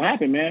is what's going to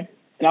happen, man.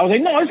 And I was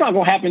like, no, it's not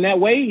going to happen that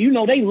way.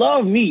 They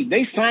love me.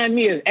 They signed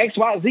me as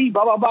XYZ,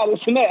 blah, blah, blah, this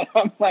and that.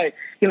 I'm like,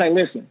 he's like,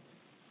 listen,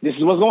 this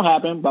is what's going to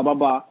happen, blah, blah,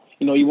 blah.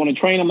 You want to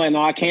train? I'm like,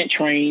 no, I can't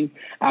train.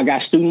 I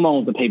got student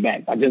loans to pay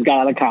back. I just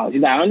got out of college.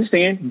 He's like, I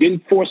understand.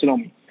 Didn't force it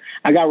on me.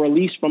 I got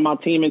released from my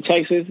team in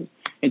Texas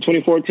in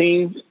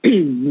 2014,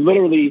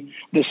 literally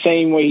the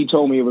same way he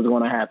told me it was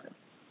going to happen.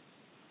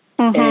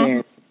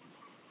 And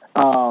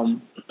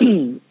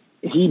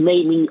he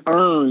made me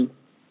earn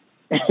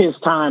his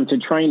time to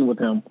train with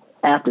him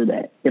after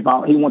that. He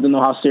wanted to know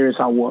how serious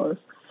I was.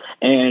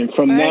 And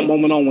from that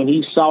moment on, when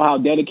he saw how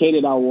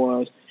dedicated I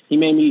was, he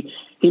made me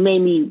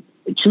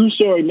true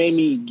story, made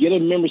me get a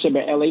membership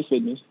at LA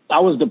Fitness.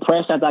 I was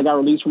depressed after I got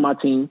released from my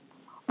team.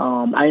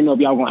 I didn't know if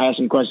y'all were going to ask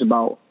me questions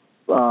about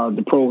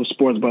the pro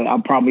sports, but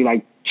I'm probably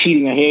like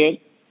cheating ahead.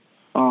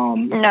 No,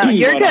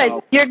 you're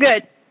good. You're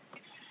good.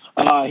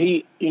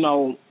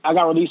 I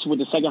got released with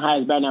the second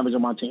highest batting average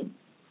on my team.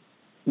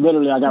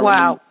 Literally, I got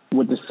released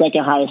with the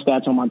second highest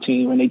stats on my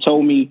team, and they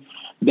told me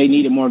they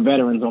needed more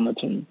veterans on the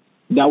team.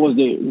 That was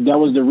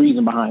the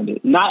reason behind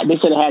it. They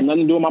said it had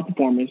nothing to do with my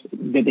performance,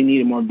 that they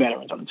needed more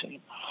veterans on the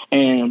team.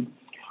 And,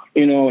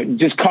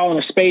 just calling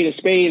a spade,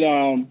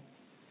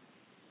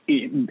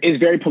 is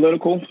very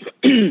political.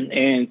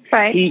 And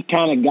he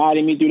kind of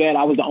guided me through that.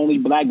 I was the only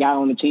black guy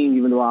on the team,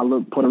 even though I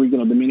look Puerto Rican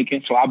or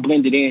Dominican. So I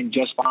blended in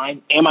just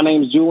fine. And my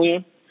name's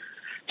Julian.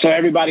 So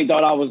everybody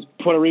thought I was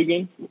Puerto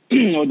Rican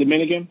or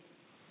Dominican.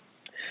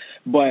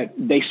 But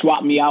they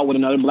swapped me out with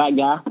another black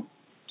guy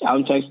out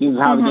in Texas. This is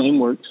how the game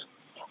works.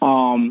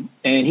 And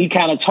he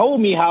kind of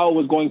told me how it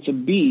was going to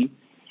be.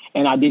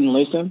 And I didn't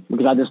listen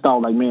because I just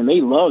thought, like, man, they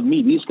love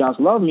me. These guys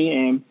love me.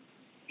 And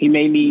he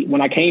made me,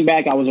 when I came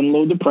back, I was in a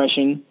little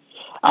depression.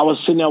 I was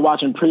sitting there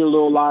watching Pretty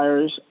Little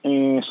Liars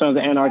and Sons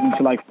of Anarchy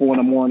till like 4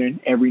 a.m.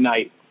 every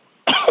night.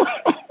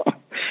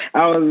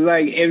 I was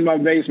like in my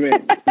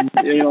basement,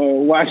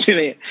 watching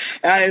it.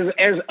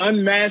 As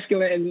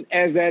unmasculine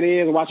as that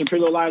is, watching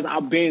Pretty Little Liars,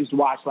 I binge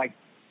watched like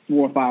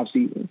 4 or 5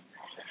 seasons.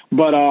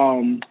 But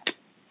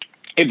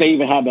if they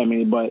even have that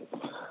many, but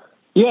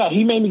yeah,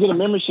 he made me get a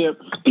membership,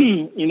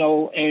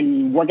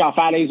 and work out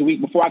 5 days a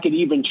week before I could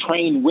even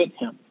train with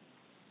him.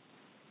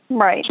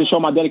 Right. To show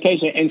my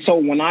dedication. And so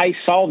when I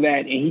saw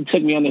that and he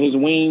took me under his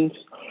wings,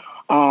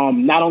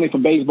 not only for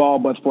baseball,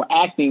 but for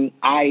acting,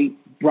 I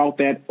brought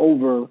that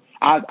over.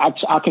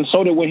 I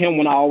consulted with him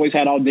when I always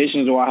had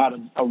auditions or I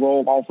had a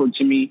role offered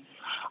to me.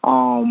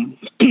 And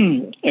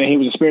he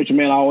was a spiritual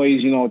man,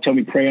 always, tell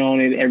me pray on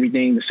it,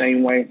 everything the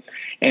same way.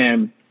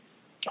 And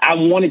I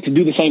wanted to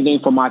do the same thing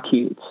for my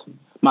kids,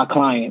 my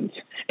clients.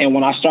 And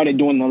when I started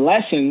doing the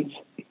lessons,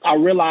 I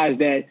realized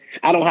that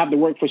I don't have to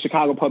work for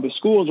Chicago Public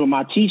Schools with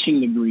my teaching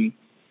degree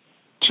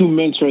to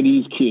mentor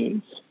these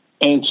kids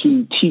and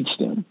to teach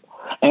them.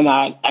 And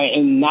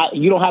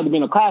you don't have to be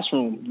in a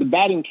classroom. The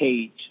batting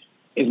cage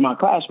is my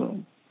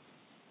classroom.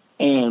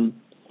 And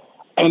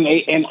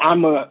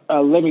I'm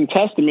a living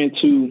testament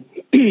to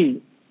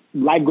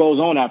life goes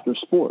on after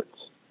sports.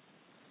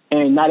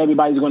 And not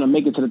everybody's going to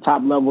make it to the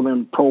top level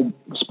in pro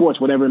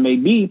sports, whatever it may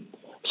be.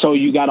 So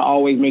you got to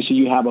always make sure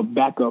you have a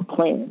backup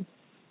plan.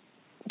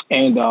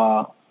 And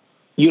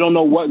you don't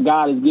know what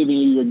God is giving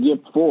you your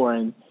gift for.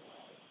 And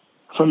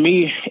for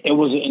me, it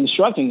was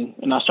instructing.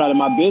 And I started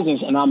my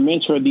business and I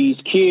mentor these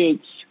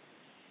kids.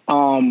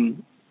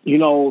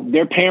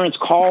 Their parents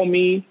call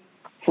me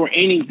for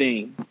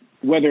anything,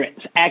 whether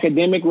it's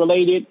academic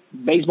related,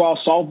 baseball,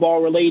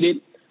 softball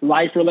related,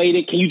 life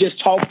related. Can you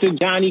just talk to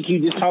Johnny? Can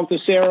you just talk to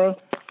Sarah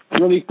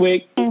really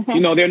quick?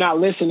 They're not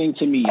listening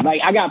to me.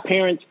 Like, I got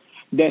parents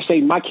that say,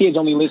 my kids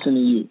only listen to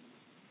you.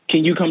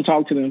 Can you come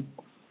talk to them,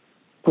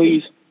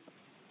 please?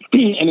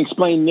 And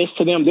explain this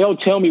to them. They'll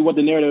tell me what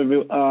the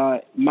narrative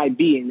might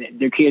be, and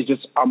their kids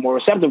just are more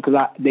receptive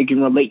because they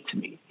can relate to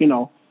me.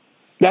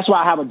 That's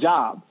why I have a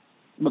job,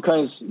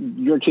 because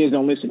your kids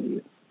don't listen to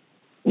you.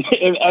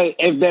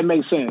 if that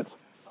makes sense,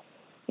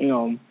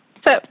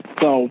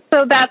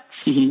 So that's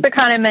the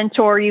kind of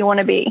mentor you want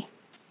to be.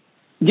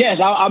 Yes,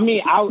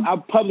 I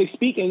public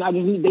speaking.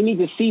 They need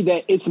to see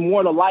that it's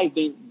more to life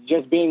than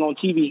just being on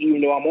TV,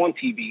 even though I'm on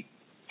TV.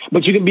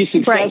 But you can be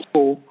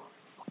successful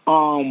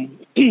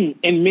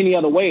in many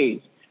other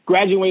ways.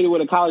 Graduated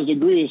with a college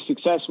degree is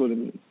successful to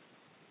me.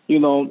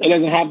 It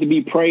doesn't have to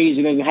be praised.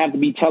 It doesn't have to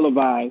be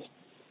televised.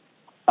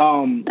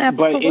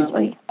 But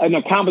it's an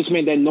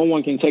accomplishment that no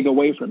one can take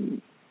away from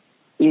you.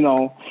 You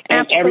know,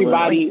 and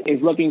everybody is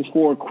looking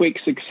for quick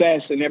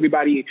success, and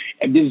everybody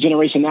at this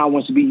generation now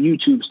wants to be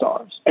YouTube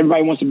stars.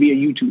 Everybody wants to be a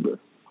YouTuber.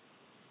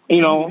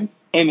 You know,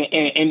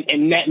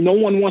 and that no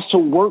one wants to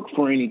work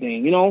for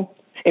anything. You know,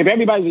 if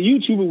everybody's a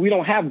YouTuber, we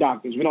don't have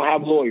doctors, we don't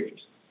have lawyers,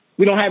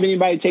 we don't have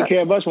anybody to take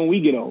care of us when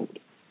we get old.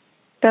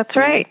 That's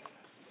right.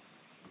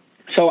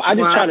 So I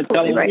just try to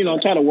tell them, you know,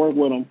 try to work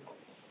with them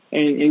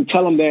and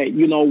tell them that,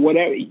 you know,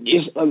 whatever,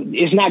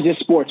 it's not just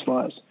sports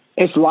for us.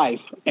 It's life.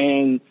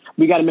 And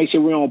we got to make sure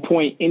we're on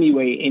point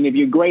anyway. And if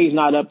your grade's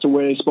not up to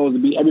where it's supposed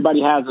to be,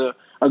 everybody has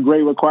a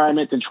grade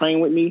requirement to train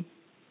with me.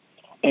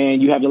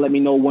 And you have to let me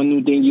know one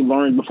new thing you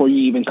learned before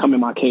you even come in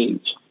my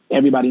cage.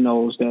 Everybody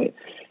knows that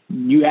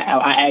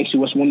I asked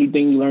you what's one new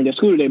thing you learned at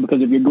school today,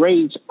 because if your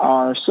grades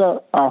are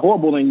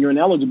horrible and you're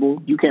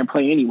ineligible, you can't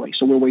play anyway.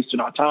 So we're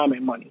wasting our time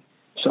and money.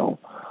 So,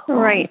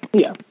 right.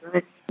 Yeah.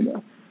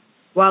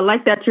 Well, I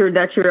like that you're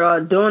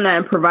doing that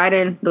and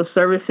providing those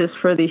services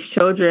for these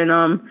children,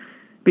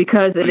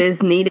 because it is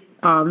needed.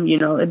 You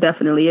know, it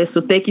definitely is.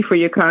 So thank you for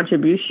your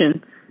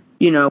contribution.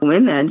 You know,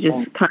 in that,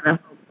 just kind of,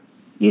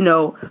 you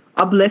know,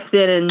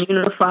 uplifted and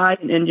unified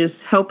and just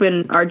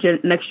helping our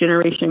next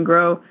generation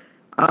grow,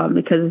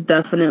 because it's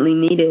definitely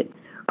needed.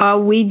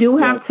 We do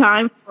have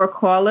time for a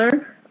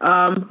caller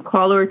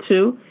or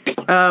two.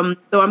 So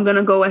I'm going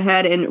to go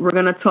ahead and we're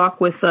going to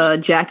talk with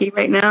Jackie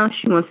right now.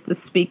 She wants to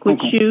speak with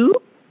you.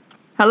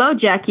 Hello,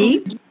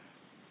 Jackie.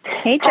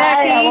 Hey,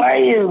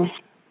 Jackie.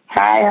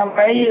 Hi, how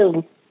are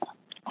you?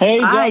 Hey,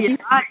 Jackie.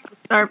 Hi.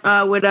 Start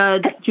with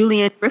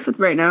Julian Griffith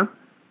right now.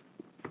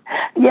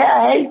 Yeah,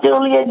 hey,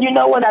 Julian. You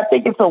know what? I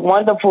think it's a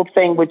wonderful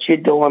thing what you're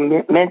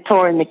doing,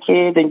 mentoring the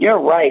kids, and you're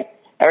right.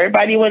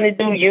 Everybody want to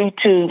do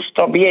YouTube,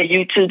 be a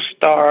YouTube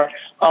star.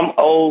 I'm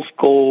old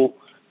school.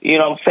 You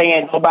know what I'm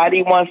saying?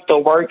 Nobody wants to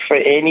work for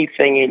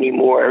anything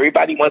anymore.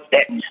 Everybody wants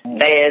that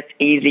fast,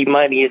 easy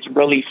money. It's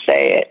really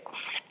sad.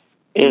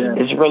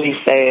 It's really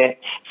sad.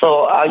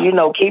 So, you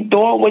know, keep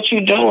doing what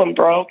you're doing,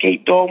 bro.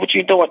 Keep doing what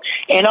you're doing.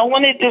 And I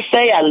wanted to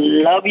say I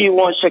love you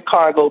on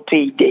Chicago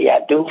PD.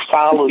 I do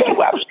follow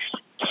you. I've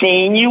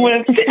seen you.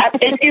 I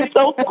think you're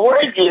so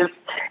gorgeous.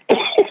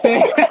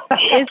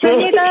 Isn't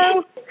he,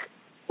 though?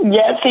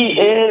 Yes, he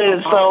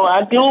is. So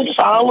I do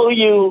follow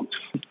you.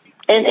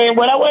 And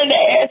what I wanted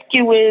to ask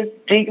you is,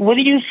 what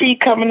do you see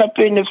coming up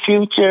in the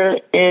future?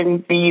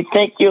 And do you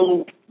think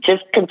you'll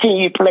just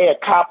continue to play a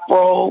cop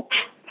role,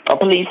 a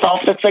police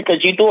officer?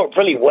 Because you do it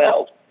really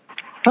well.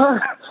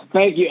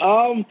 Thank you.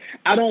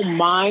 I don't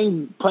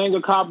mind playing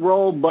a cop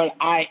role, but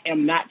I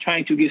am not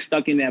trying to get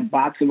stuck in that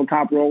box of a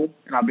cop role.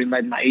 And I've been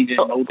letting my agent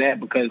know that,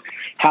 because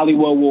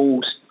Hollywood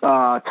will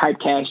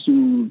typecast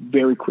you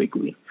very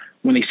quickly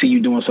when they see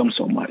you doing something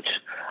so much.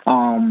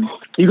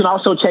 You can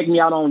also check me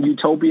out on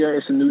Utopia.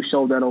 It's a new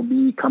show that'll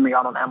be coming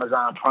out on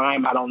Amazon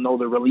Prime. I don't know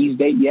the release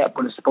date yet,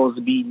 but it's supposed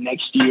to be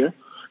next year.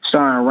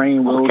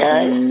 Starring Rainn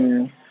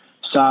Wilson,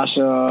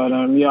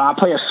 Sasha. You know, I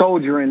play a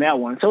soldier in that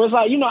one. So it's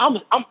like, you know,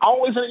 I'm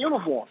always in a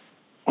uniform.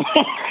 Well,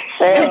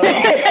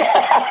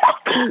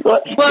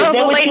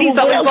 the ladies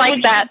always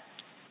like that.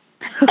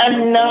 I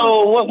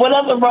know. What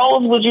other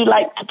roles would you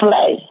like to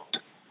play?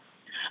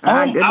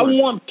 I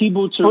want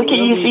people to. What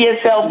can you see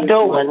yourself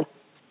doing?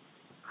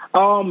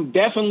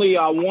 Definitely,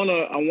 I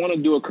wanna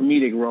do a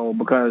comedic role,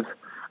 because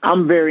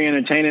I'm very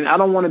entertaining. I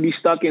don't want to be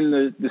stuck in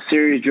the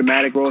serious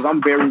dramatic roles.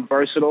 I'm very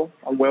versatile.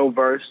 I'm well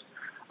versed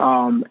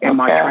in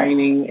my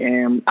training,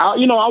 and I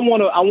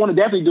want to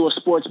definitely do a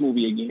sports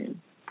movie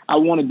again. I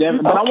want to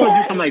definitely, but I want to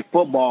do something like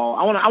football.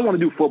 I want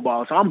to do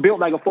football. So I'm built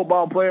like a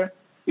football player,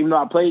 even though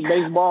I played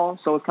baseball.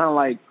 So it's kind of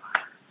like,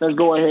 let's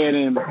go ahead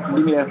and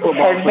give me that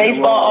football. Has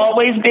baseball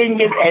always been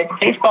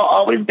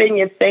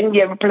your thing?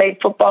 You ever played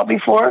football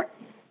before?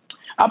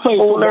 I played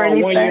football 1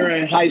 year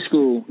in high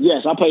school.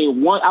 Yes, I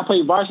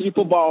played varsity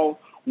football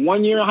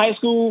 1 year in high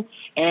school,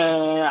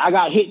 and I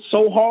got hit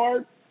so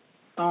hard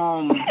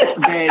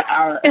that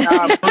I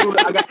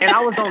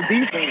was on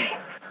defense,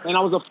 and I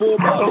was a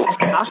fullback.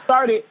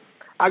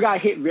 I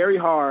got hit very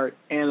hard,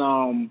 and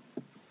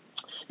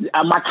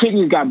my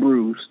kidneys got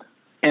bruised.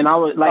 And I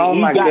was like,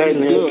 he got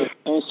me good.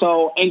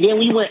 And then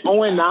we went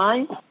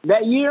 0-9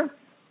 that year.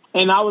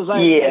 And I was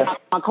like,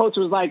 my coach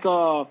was like,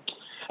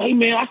 hey,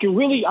 man, are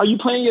you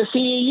playing your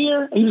senior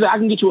year? And he was like, I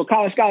can get you a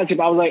college scholarship.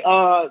 I was like,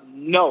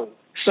 no,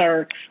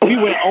 sir. We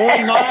went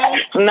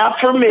 0-9. Not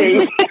for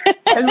me.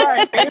 And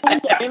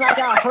I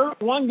got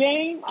hurt one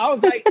game. I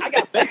was like, I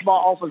got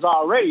baseball offers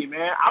already,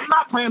 man. I'm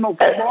not playing no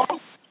football.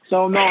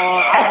 So, no,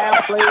 I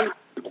have played.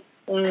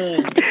 I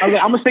was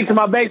like, I'm going to stick to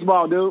my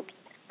baseball, dude.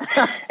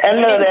 I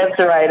know that's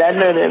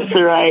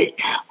right.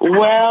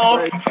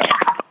 Well,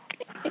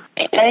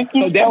 thank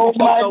you so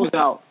much.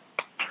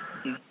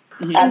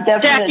 I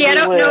definitely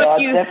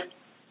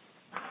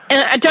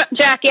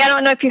Jackie, I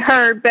don't know if you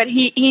heard, but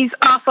he's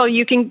also,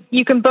 you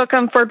can book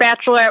him for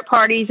bachelorette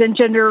parties and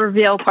gender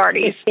reveal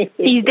parties.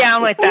 He's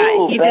down with that.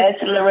 Ooh,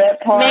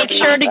 bachelorette parties.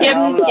 Make sure to give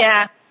him,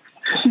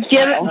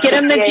 get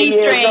him the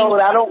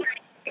G-string.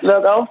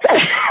 Look,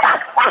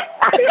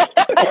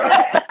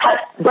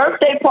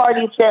 birthday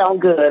parties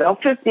sound good. I'm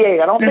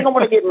 58. I don't think I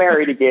want to get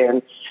married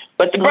again.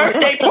 But the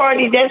birthday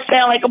party, that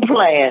sound like a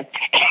plan.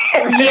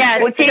 Yeah,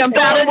 well, keep doing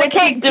what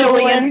you're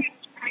doing.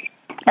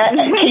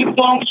 Keep doing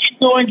what you're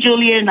doing,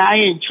 Julian. I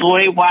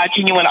enjoy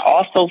watching you, and I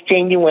also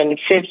seen you in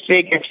Fifth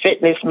Figure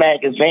Fitness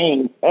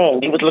magazine.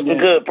 You was looking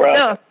good, bro.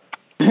 Oh,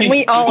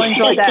 we all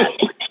enjoy that.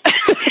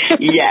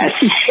 Yes.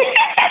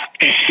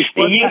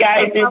 You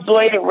guys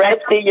enjoy the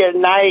rest of your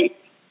night.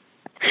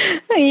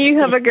 You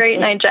have a great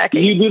night, Jackie.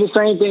 You do the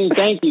same thing.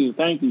 Thank you.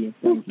 Thank you.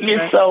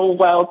 You're so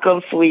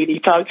welcome, sweetie.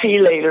 Talk to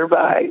you later.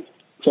 Bye.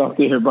 Talk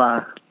to you.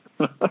 Bye.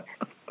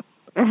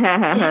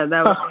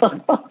 That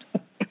was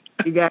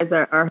you guys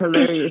are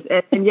hilarious.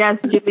 And yes,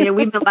 Julian,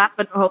 we've been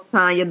laughing the whole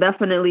time. You're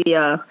definitely,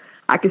 I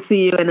could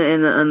see you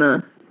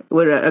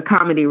with a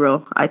comedy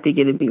role. I think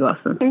it'd be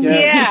awesome.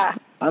 Yeah.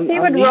 He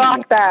would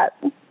rock that.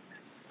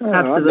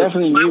 I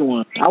definitely need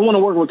one. I want to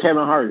work with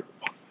Kevin Hart.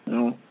 You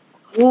know?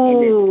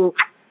 Ooh. I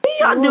see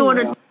y'all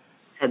doing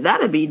it.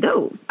 That'd be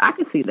dope. I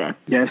can see that.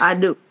 Yes. I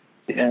do.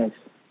 Yes.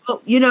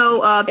 Well,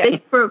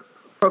 thanks for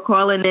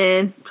calling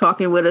in,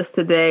 talking with us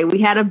today.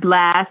 We had a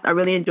blast. I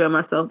really enjoyed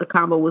myself. The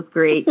combo was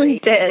great. We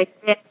did.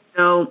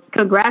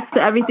 Congrats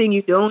to everything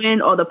you're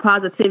doing, all the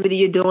positivity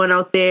you're doing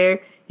out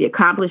there, the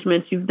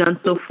accomplishments you've done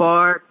so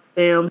far,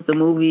 films, the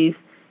movies,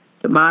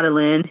 the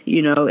modeling.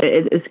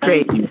 It's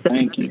great.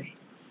 Thank you.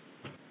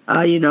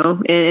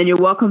 And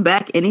you're welcome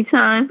back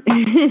anytime.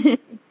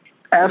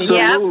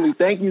 Absolutely. Yep.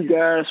 Thank you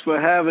guys for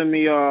having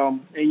me.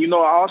 And I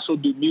also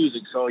do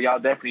music, so y'all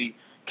definitely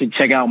can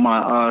check out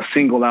my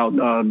single out,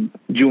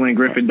 Julian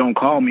Griffith, Don't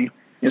Call Me.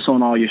 It's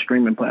on all your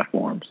streaming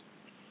platforms.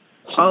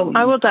 Oh,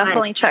 I will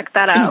definitely check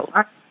that out.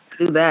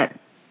 Do that.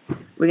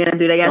 We're gonna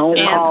do that. Don't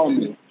call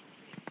me.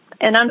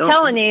 And I'm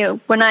telling you,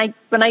 when I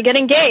get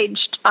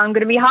engaged, I'm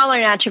gonna be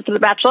hollering at you for the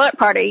bachelorette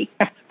party.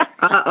 I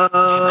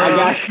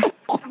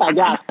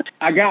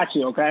got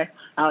you. Okay.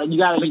 You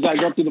gotta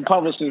go through the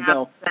publishing,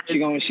 so she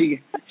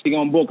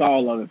gonna book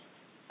all of it.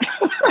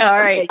 All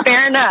right,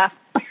 fair enough.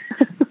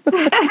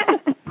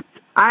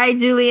 All right,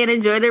 Julian,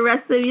 enjoy the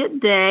rest of your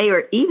day,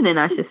 or evening,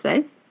 I should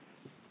say.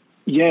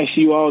 Yes,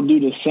 you all do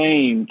the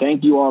same.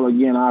 Thank you all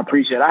again. I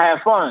appreciate it. I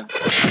have fun.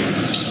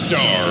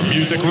 Star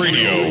Music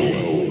Radio,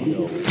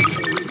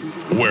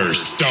 where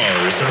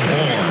stars are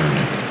born.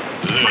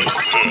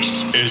 This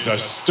is a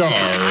Star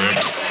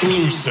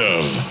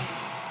exclusive.